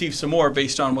could receive some more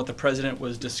based on what the President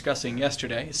was discussing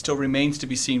yesterday. It still remains to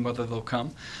be seen whether they'll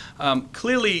come.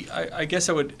 Clearly, I guess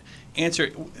I would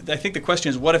answer, I think the question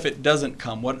is, what if it doesn't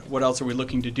come? What else are we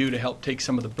looking to do to help take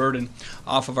some of the burden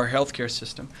off of our healthcare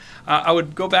system? I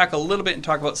would go back a little bit and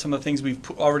talk about some of the things we've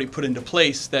already put into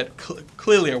place that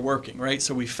clearly are working, right?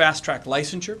 So we fast-track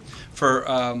licensure for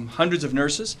hundreds of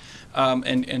nurses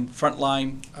and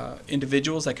frontline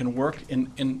individuals that can work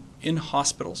in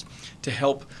hospitals to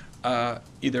help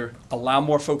either allow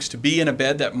more folks to be in a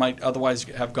bed that might otherwise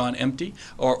have gone empty,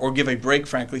 or give a break,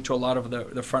 frankly, to a lot of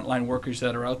the frontline workers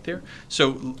that are out there.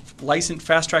 So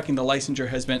fast-tracking the licensure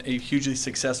has been a hugely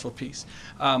successful piece.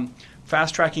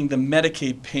 Fast-tracking the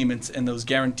Medicaid payments and those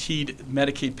guaranteed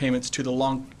Medicaid payments to the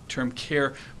long-term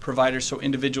care providers, so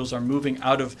individuals are moving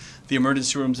out of the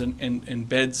emergency rooms and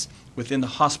beds within the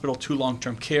hospital to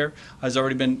long-term care, has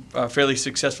already been fairly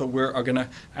successful. We're going to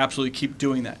absolutely keep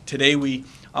doing that. Today we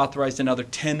authorized another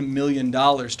 $10 million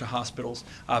to hospitals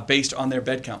based on their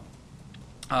bed count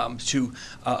to,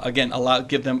 again,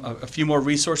 give them a few more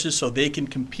resources so they can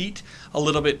compete a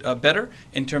little bit better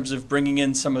in terms of bringing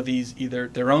in some of these, either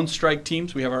their own strike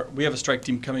teams. We have a strike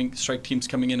teams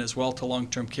coming in as well to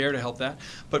long-term care to help that,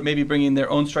 but maybe bringing their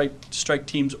own strike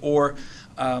teams or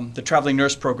the traveling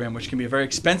nurse program, which can be a very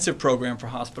expensive program for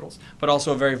hospitals, but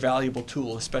also a very valuable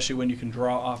tool, especially when you can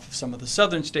draw off of some of the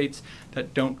southern states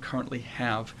that don't currently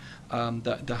have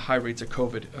the high rates of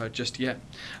COVID just yet.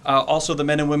 Also, the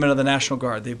men and women of the National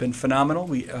Guard, they've been phenomenal.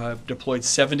 We deployed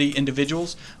 70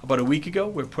 individuals about a week ago.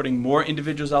 We're putting more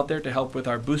individuals out there to help with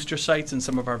our booster sites and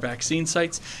some of our vaccine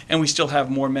sites, and we still have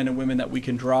more men and women that we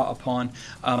can draw upon.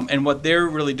 And what they're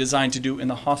really designed to do in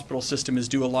the hospital system is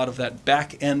do a lot of that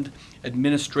back-end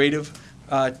administrative,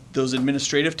 those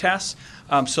administrative tasks,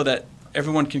 so that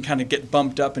everyone can kind of get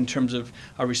bumped up in terms of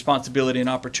responsibility and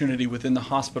opportunity within the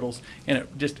hospitals, and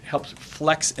it just helps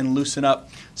flex and loosen up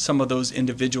some of those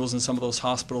individuals and some of those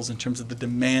hospitals in terms of the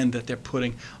demand that they're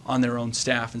putting on their own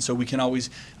staff. And so we can always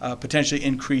potentially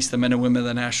increase the men and women of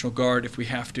the National Guard if we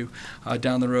have to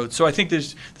down the road. So I think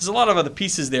there's a lot of other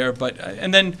pieces there, but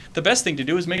and then the best thing to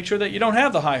do is make sure that you don't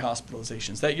have the high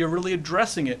hospitalizations, that you're really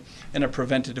addressing it in a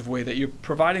preventative way, that you're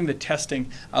providing the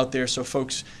testing out there so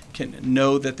folks can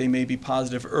know that they may be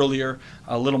positive earlier,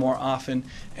 a little more often,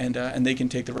 and they can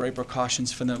take the right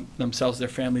precautions for themselves, their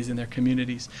families, and their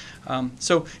communities.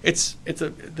 So it's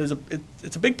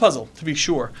a big puzzle, to be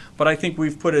sure, but I think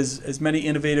we've put as many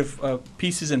innovative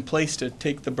pieces in place to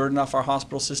take the burden off our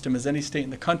hospital system as any state in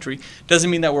the country. Doesn't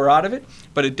mean that we're out of it,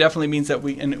 but it definitely means that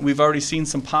we've already seen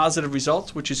some positive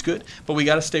results, which is good, but we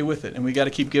got to stay with it, and we got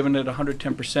to keep giving it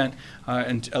 110%,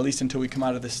 and at least until we come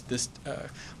out of this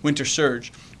winter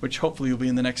surge, which hopefully will be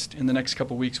in the next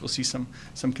couple of weeks. We'll see some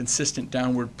consistent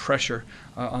downward pressure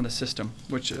on the system,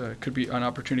 which could be an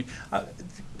opportunity.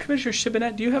 Commissioner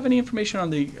Shibinet, do you have any information on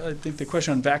the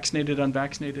question on vaccinated,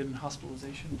 unvaccinated, and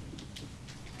hospitalization?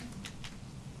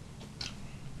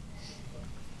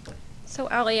 So,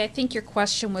 Ali, I think your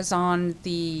question was on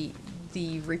the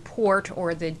report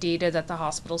or the data that the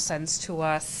hospital sends to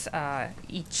us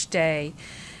each day.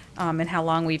 And how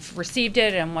long we've received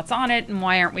it and what's on it and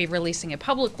why aren't we releasing it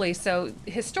publicly. So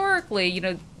historically,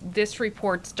 this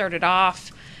report started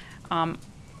off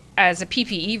as a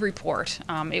PPE report.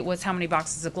 It was how many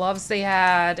boxes of gloves they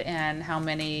had and how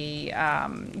many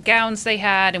gowns they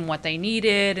had and what they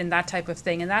needed and that type of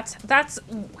thing. And that's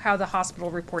how the hospital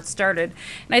report started.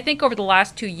 And I think over the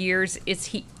last 2 years,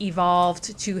 it's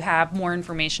evolved to have more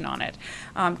information on it.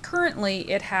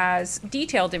 Currently, it has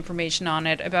detailed information on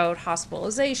it about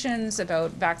hospitalizations,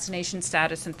 about vaccination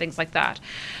status, and things like that.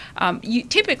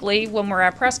 Typically, when we're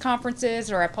at press conferences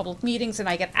or at public meetings and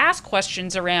I get asked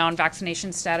questions around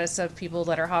vaccination status of people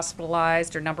that are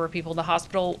hospitalized or number of people in the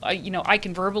hospital, I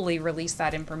can verbally release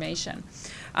that information.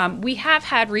 We have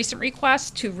had recent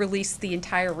requests to release the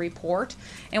entire report,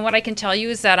 and what I can tell you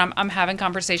is that I'm having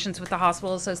conversations with the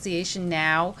Hospital Association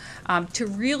now to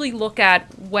really look at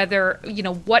whether,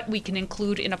 what we can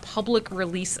include in a public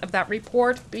release of that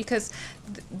report, because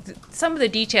some of the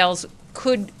details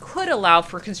could allow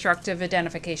for constructive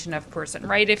identification of person,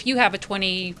 right? If you have a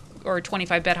 20 or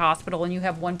 25 bed hospital and you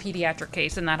have one pediatric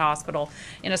case in that hospital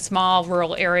in a small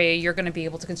rural area, you're going to be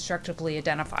able to constructively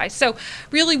identify. So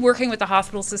really working with the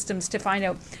hospital systems to find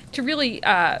out, to really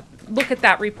look at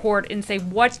that report and say,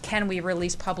 what can we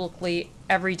release publicly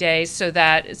every day so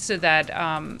that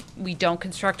we don't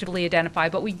constructively identify,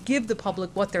 but we give the public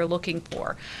what they're looking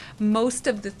for. Most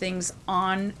of the things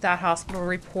on that hospital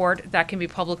report that can be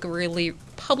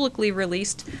publicly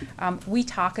released, we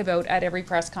talk about at every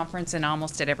press conference and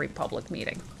almost at every public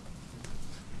meeting.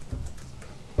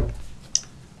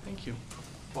 Thank you.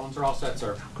 Phones are all set,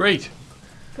 sir. Great.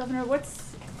 Governor,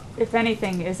 if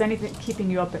anything, is anything keeping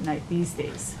you up at night these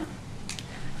days?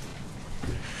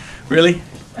 Really?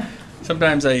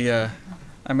 Sometimes I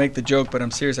make the joke, but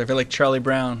I'm serious. I feel like Charlie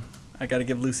Brown. I got to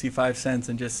give Lucy 5 cents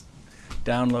and just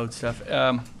download stuff.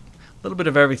 A little bit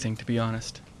of everything, to be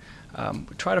honest.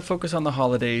 We try to focus on the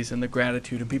holidays and the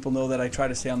gratitude, and people know that I try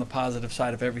to stay on the positive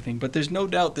side of everything. But there's no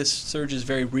doubt this surge is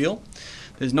very real.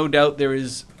 There's no doubt there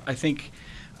is, I think,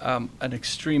 an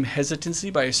extreme hesitancy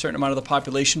by a certain amount of the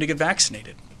population to get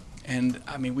vaccinated. And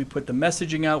I mean, we put the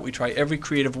messaging out. We try every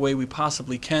creative way we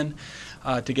possibly can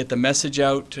to get the message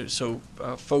out so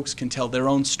folks can tell their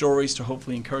own stories to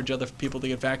hopefully encourage other people to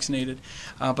get vaccinated.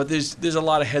 But there's a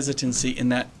lot of hesitancy in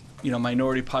that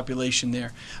minority population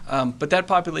there. But that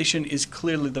population is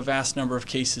clearly the vast number of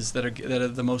cases that are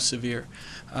the most severe.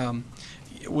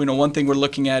 One thing we're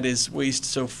looking at is ways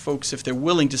so folks, if they're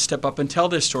willing to step up and tell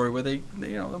their story, where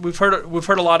we've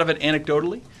heard a lot of it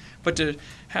anecdotally. But to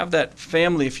have that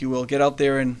family, if you will, get out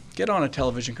there and get on a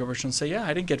television commercial and say, yeah,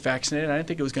 I didn't get vaccinated. I didn't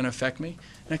think it was going to affect me.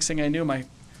 Next thing I knew, my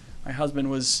husband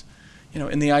was,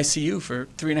 in the ICU for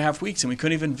 3.5 weeks, and we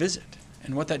couldn't even visit.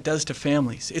 And what that does to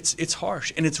families, it's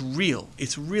harsh, and it's real.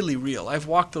 It's really real. I've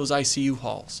walked those ICU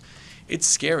halls. It's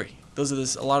scary. Those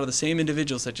are a lot of the same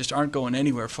individuals that just aren't going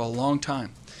anywhere for a long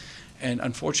time. And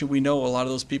unfortunately, we know a lot of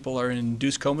those people are in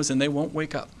induced comas and they won't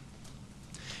wake up.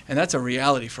 And that's a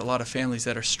reality for a lot of families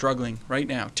that are struggling right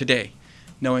now, today,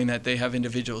 knowing that they have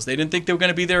individuals. They didn't think they were going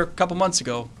to be there a couple months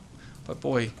ago, but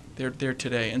boy, they're there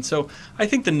today. And so I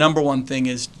think the number one thing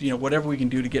is, whatever we can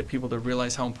do to get people to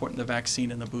realize how important the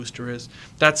vaccine and the booster is.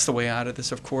 That's the way out of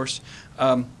this, of course.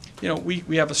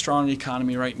 We have a strong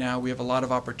economy right now. We have a lot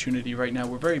of opportunity right now.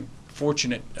 We're very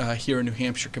fortunate here in New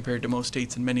Hampshire compared to most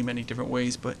states in many, many different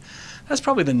ways. But that's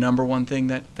probably the number one thing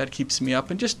that keeps me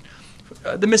up. And just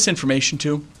the misinformation,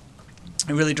 too.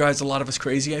 It really drives a lot of us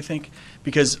crazy, I think,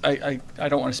 because I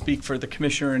don't want to speak for the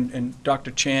commissioner and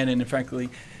Dr. Chan and, frankly,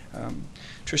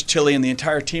 Trish Tilley and the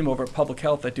entire team over at Public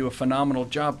Health that do a phenomenal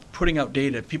job putting out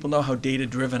data. People know how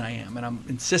data-driven I am, and I'm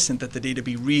insistent that the data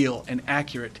be real and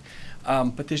accurate.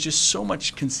 But there's just so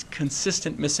much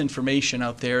consistent misinformation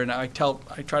out there, and I try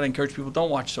to encourage people,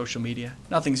 don't watch social media.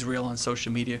 Nothing's real on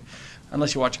social media,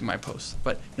 unless you're watching my posts.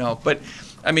 But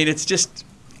I mean, it's just,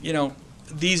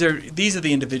 these are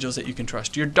the individuals that you can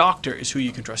trust. Your doctor is who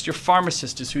you can trust. Your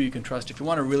pharmacist is who you can trust if you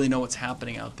want to really know what's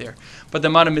happening out there. But the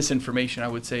amount of misinformation, I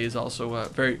would say, is also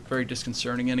very, very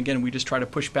disconcerting. And again, we just try to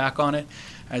push back on it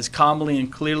as calmly and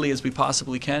clearly as we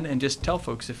possibly can, and just tell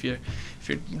folks, if you're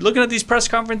looking at these press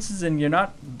conferences and you're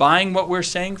not buying what we're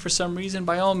saying for some reason,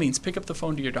 by all means, pick up the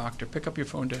phone to your doctor, pick up your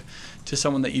phone to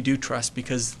someone that you do trust,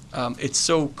 because it's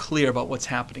so clear about what's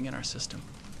happening in our system.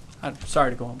 I'm sorry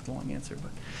to go on with the long answer,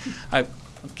 but I'll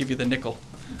give you the nickel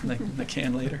in the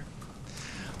can later.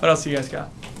 What else do you guys got?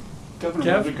 Governor,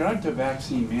 Kev? with regard to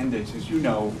vaccine mandates, as you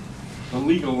know, the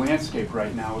legal landscape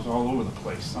right now is all over the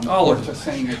place. Some courts are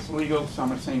saying it's legal,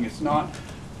 some are saying it's not.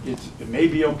 It may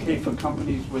be okay for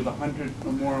companies with 100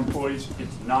 or more employees.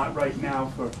 It's not right now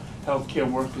for healthcare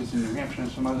workers in New Hampshire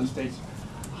and some other states.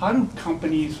 How do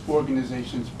companies,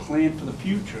 organizations plan for the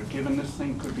future, given this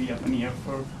thing could be up in the air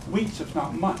for weeks, if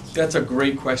not months? That's a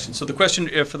great question. So the question,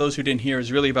 for those who didn't hear,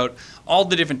 is really about all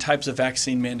the different types of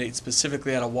vaccine mandates,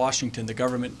 specifically out of Washington, the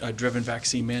government-driven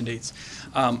vaccine mandates.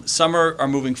 Some are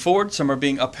moving forward. Some are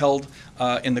being upheld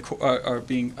are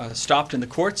being stopped in the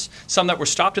courts. Some that were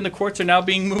stopped in the courts are now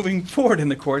moving forward in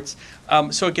the courts.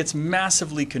 So it gets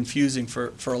massively confusing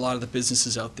for a lot of the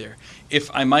businesses out there. If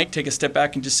I might take a step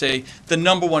back and just say the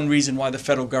number one reason why the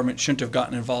federal government shouldn't have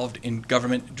gotten involved in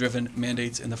government-driven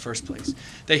mandates in the first place.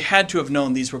 They had to have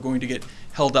known these were going to get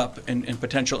held up in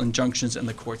potential injunctions in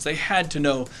the courts. They had to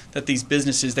know that these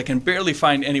businesses that can barely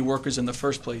find any workers in the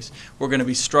first place were going to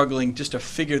be struggling just to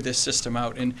figure this system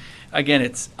out. And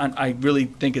again, I really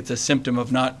think it's a symptom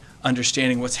of not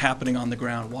understanding what's happening on the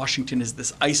ground. Washington is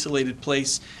this isolated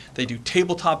place. They do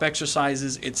tabletop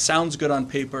exercises. It sounds good on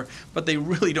paper, but they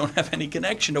really don't have any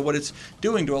connection to what it's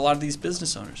doing to a lot of these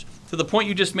business owners. To the point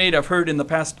you just made, I've heard in the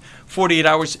past 48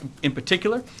 hours in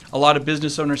particular, a lot of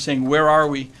business owners saying, where are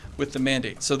we with the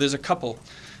mandate? So there's a couple.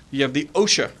 You have the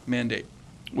OSHA mandate,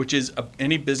 which is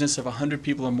any business of 100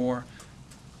 people or more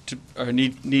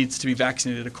needs to be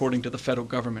vaccinated according to the federal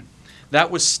government.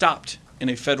 That was stopped in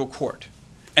a federal court.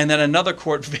 And then another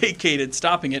court vacated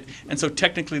stopping it, and so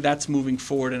technically that's moving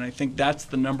forward, and I think that's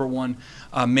the number one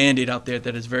mandate out there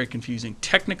that is very confusing.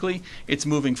 Technically, it's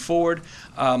moving forward.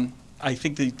 I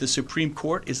think the Supreme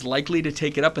Court is likely to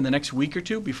take it up in the next week or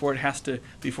two before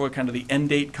kind of the end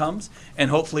date comes,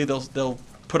 and hopefully they'll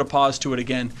put a pause to it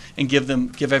again and give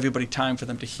everybody time for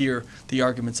them to hear the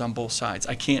arguments on both sides.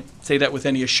 I can't say that with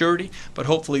any assurity, but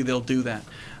hopefully they'll do that.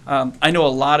 I know a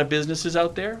lot of businesses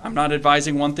out there. I'm not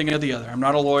advising one thing or the other. I'm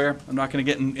not a lawyer. I'm not going to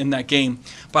get in that game.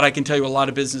 But I can tell you a lot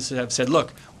of businesses have said,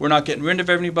 look, we're not getting rid of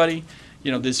everybody.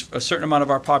 There's a certain amount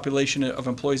of our population of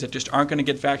employees that just aren't going to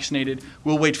get vaccinated.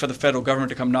 We'll wait for the federal government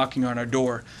to come knocking on our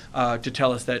door to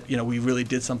tell us that, we really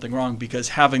did something wrong, because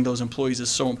having those employees is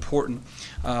so important,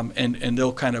 and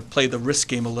they'll kind of play the risk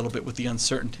game a little bit with the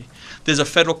uncertainty. There's a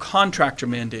federal contractor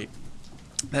mandate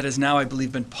that has now, I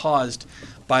believe, been paused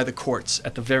by the courts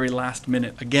at the very last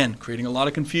minute, again, creating a lot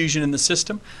of confusion in the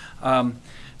system.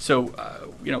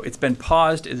 It's been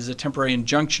paused. It is a temporary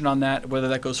injunction on that. Whether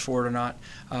that goes forward or not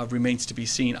remains to be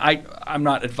seen. I'm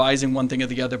not advising one thing or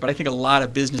the other, but I think a lot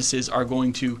of businesses are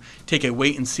going to take a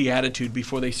wait-and-see attitude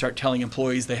before they start telling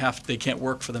employees they can't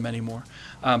work for them anymore,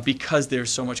 because there's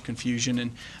so much confusion.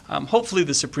 And hopefully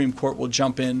the Supreme Court will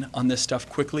jump in on this stuff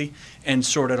quickly and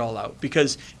sort it all out,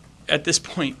 because at this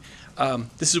point,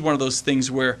 this is one of those things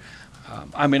where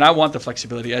I want the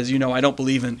flexibility. As you know, I don't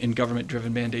believe in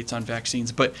government-driven mandates on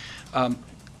vaccines, but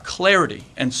clarity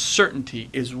and certainty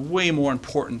is way more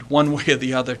important one way or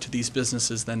the other to these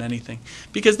businesses than anything,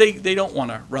 because they don't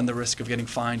want to run the risk of getting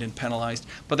fined and penalized,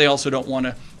 but they also don't want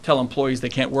to tell employees they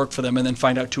can't work for them and then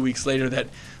find out 2 weeks later that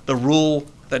the rule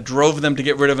that drove them to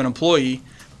get rid of an employee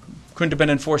couldn't have been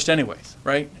enforced anyways,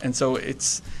 right? And so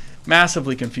it's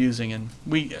massively confusing, and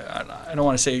I don't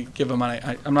want to say give them,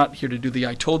 I'm not here to do the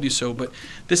I told you so, but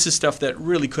this is stuff that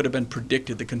really could have been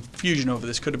predicted. The confusion over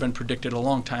this could have been predicted a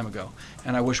long time ago,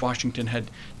 and I wish Washington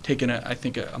had taken I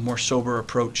think a more sober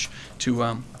approach to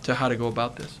how to go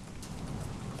about this.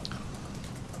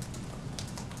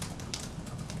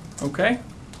 Okay,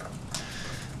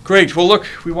 great. Well, look,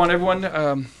 we want everyone.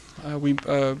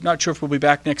 Not sure if we'll be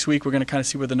back next week. We're going to kind of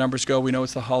see where the numbers go. We know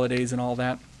it's the holidays and all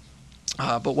that.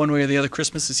 But one way or the other,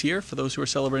 Christmas is here. For those who are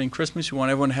celebrating Christmas, we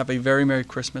want everyone to have a very Merry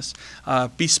Christmas.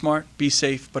 Be smart, be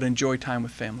safe, but enjoy time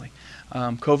with family.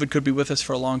 COVID could be with us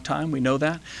for a long time. We know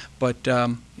that. But,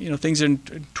 things in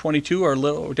 22 are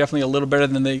definitely a little better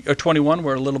than or 21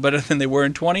 were a little better than they were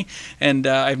in 20. And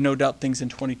I have no doubt things in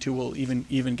 22 will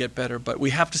even get better. But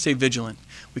we have to stay vigilant.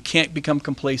 We can't become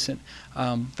complacent.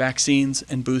 Vaccines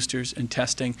and boosters and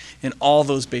testing and all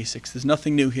those basics. There's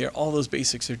nothing new here. All those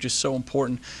basics are just so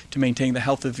important to maintain the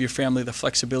health of your family, the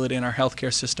flexibility in our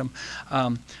healthcare system.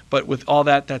 But with all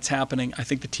that's happening, I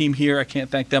think the team here, I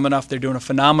can't thank them enough. They're doing a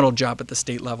phenomenal job at the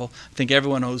state level. I think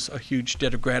everyone owes a huge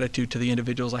debt of gratitude to the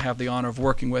individuals I have the honor of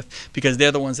working with, because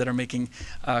they're the ones that are making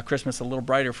Christmas a little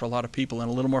brighter for a lot of people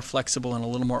and a little more flexible and a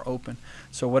little more open.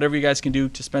 So whatever you guys can do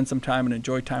to spend some time and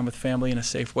enjoy time with family in a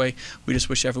safe way, we just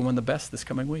wish everyone the best this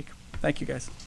coming week. Thank you, guys.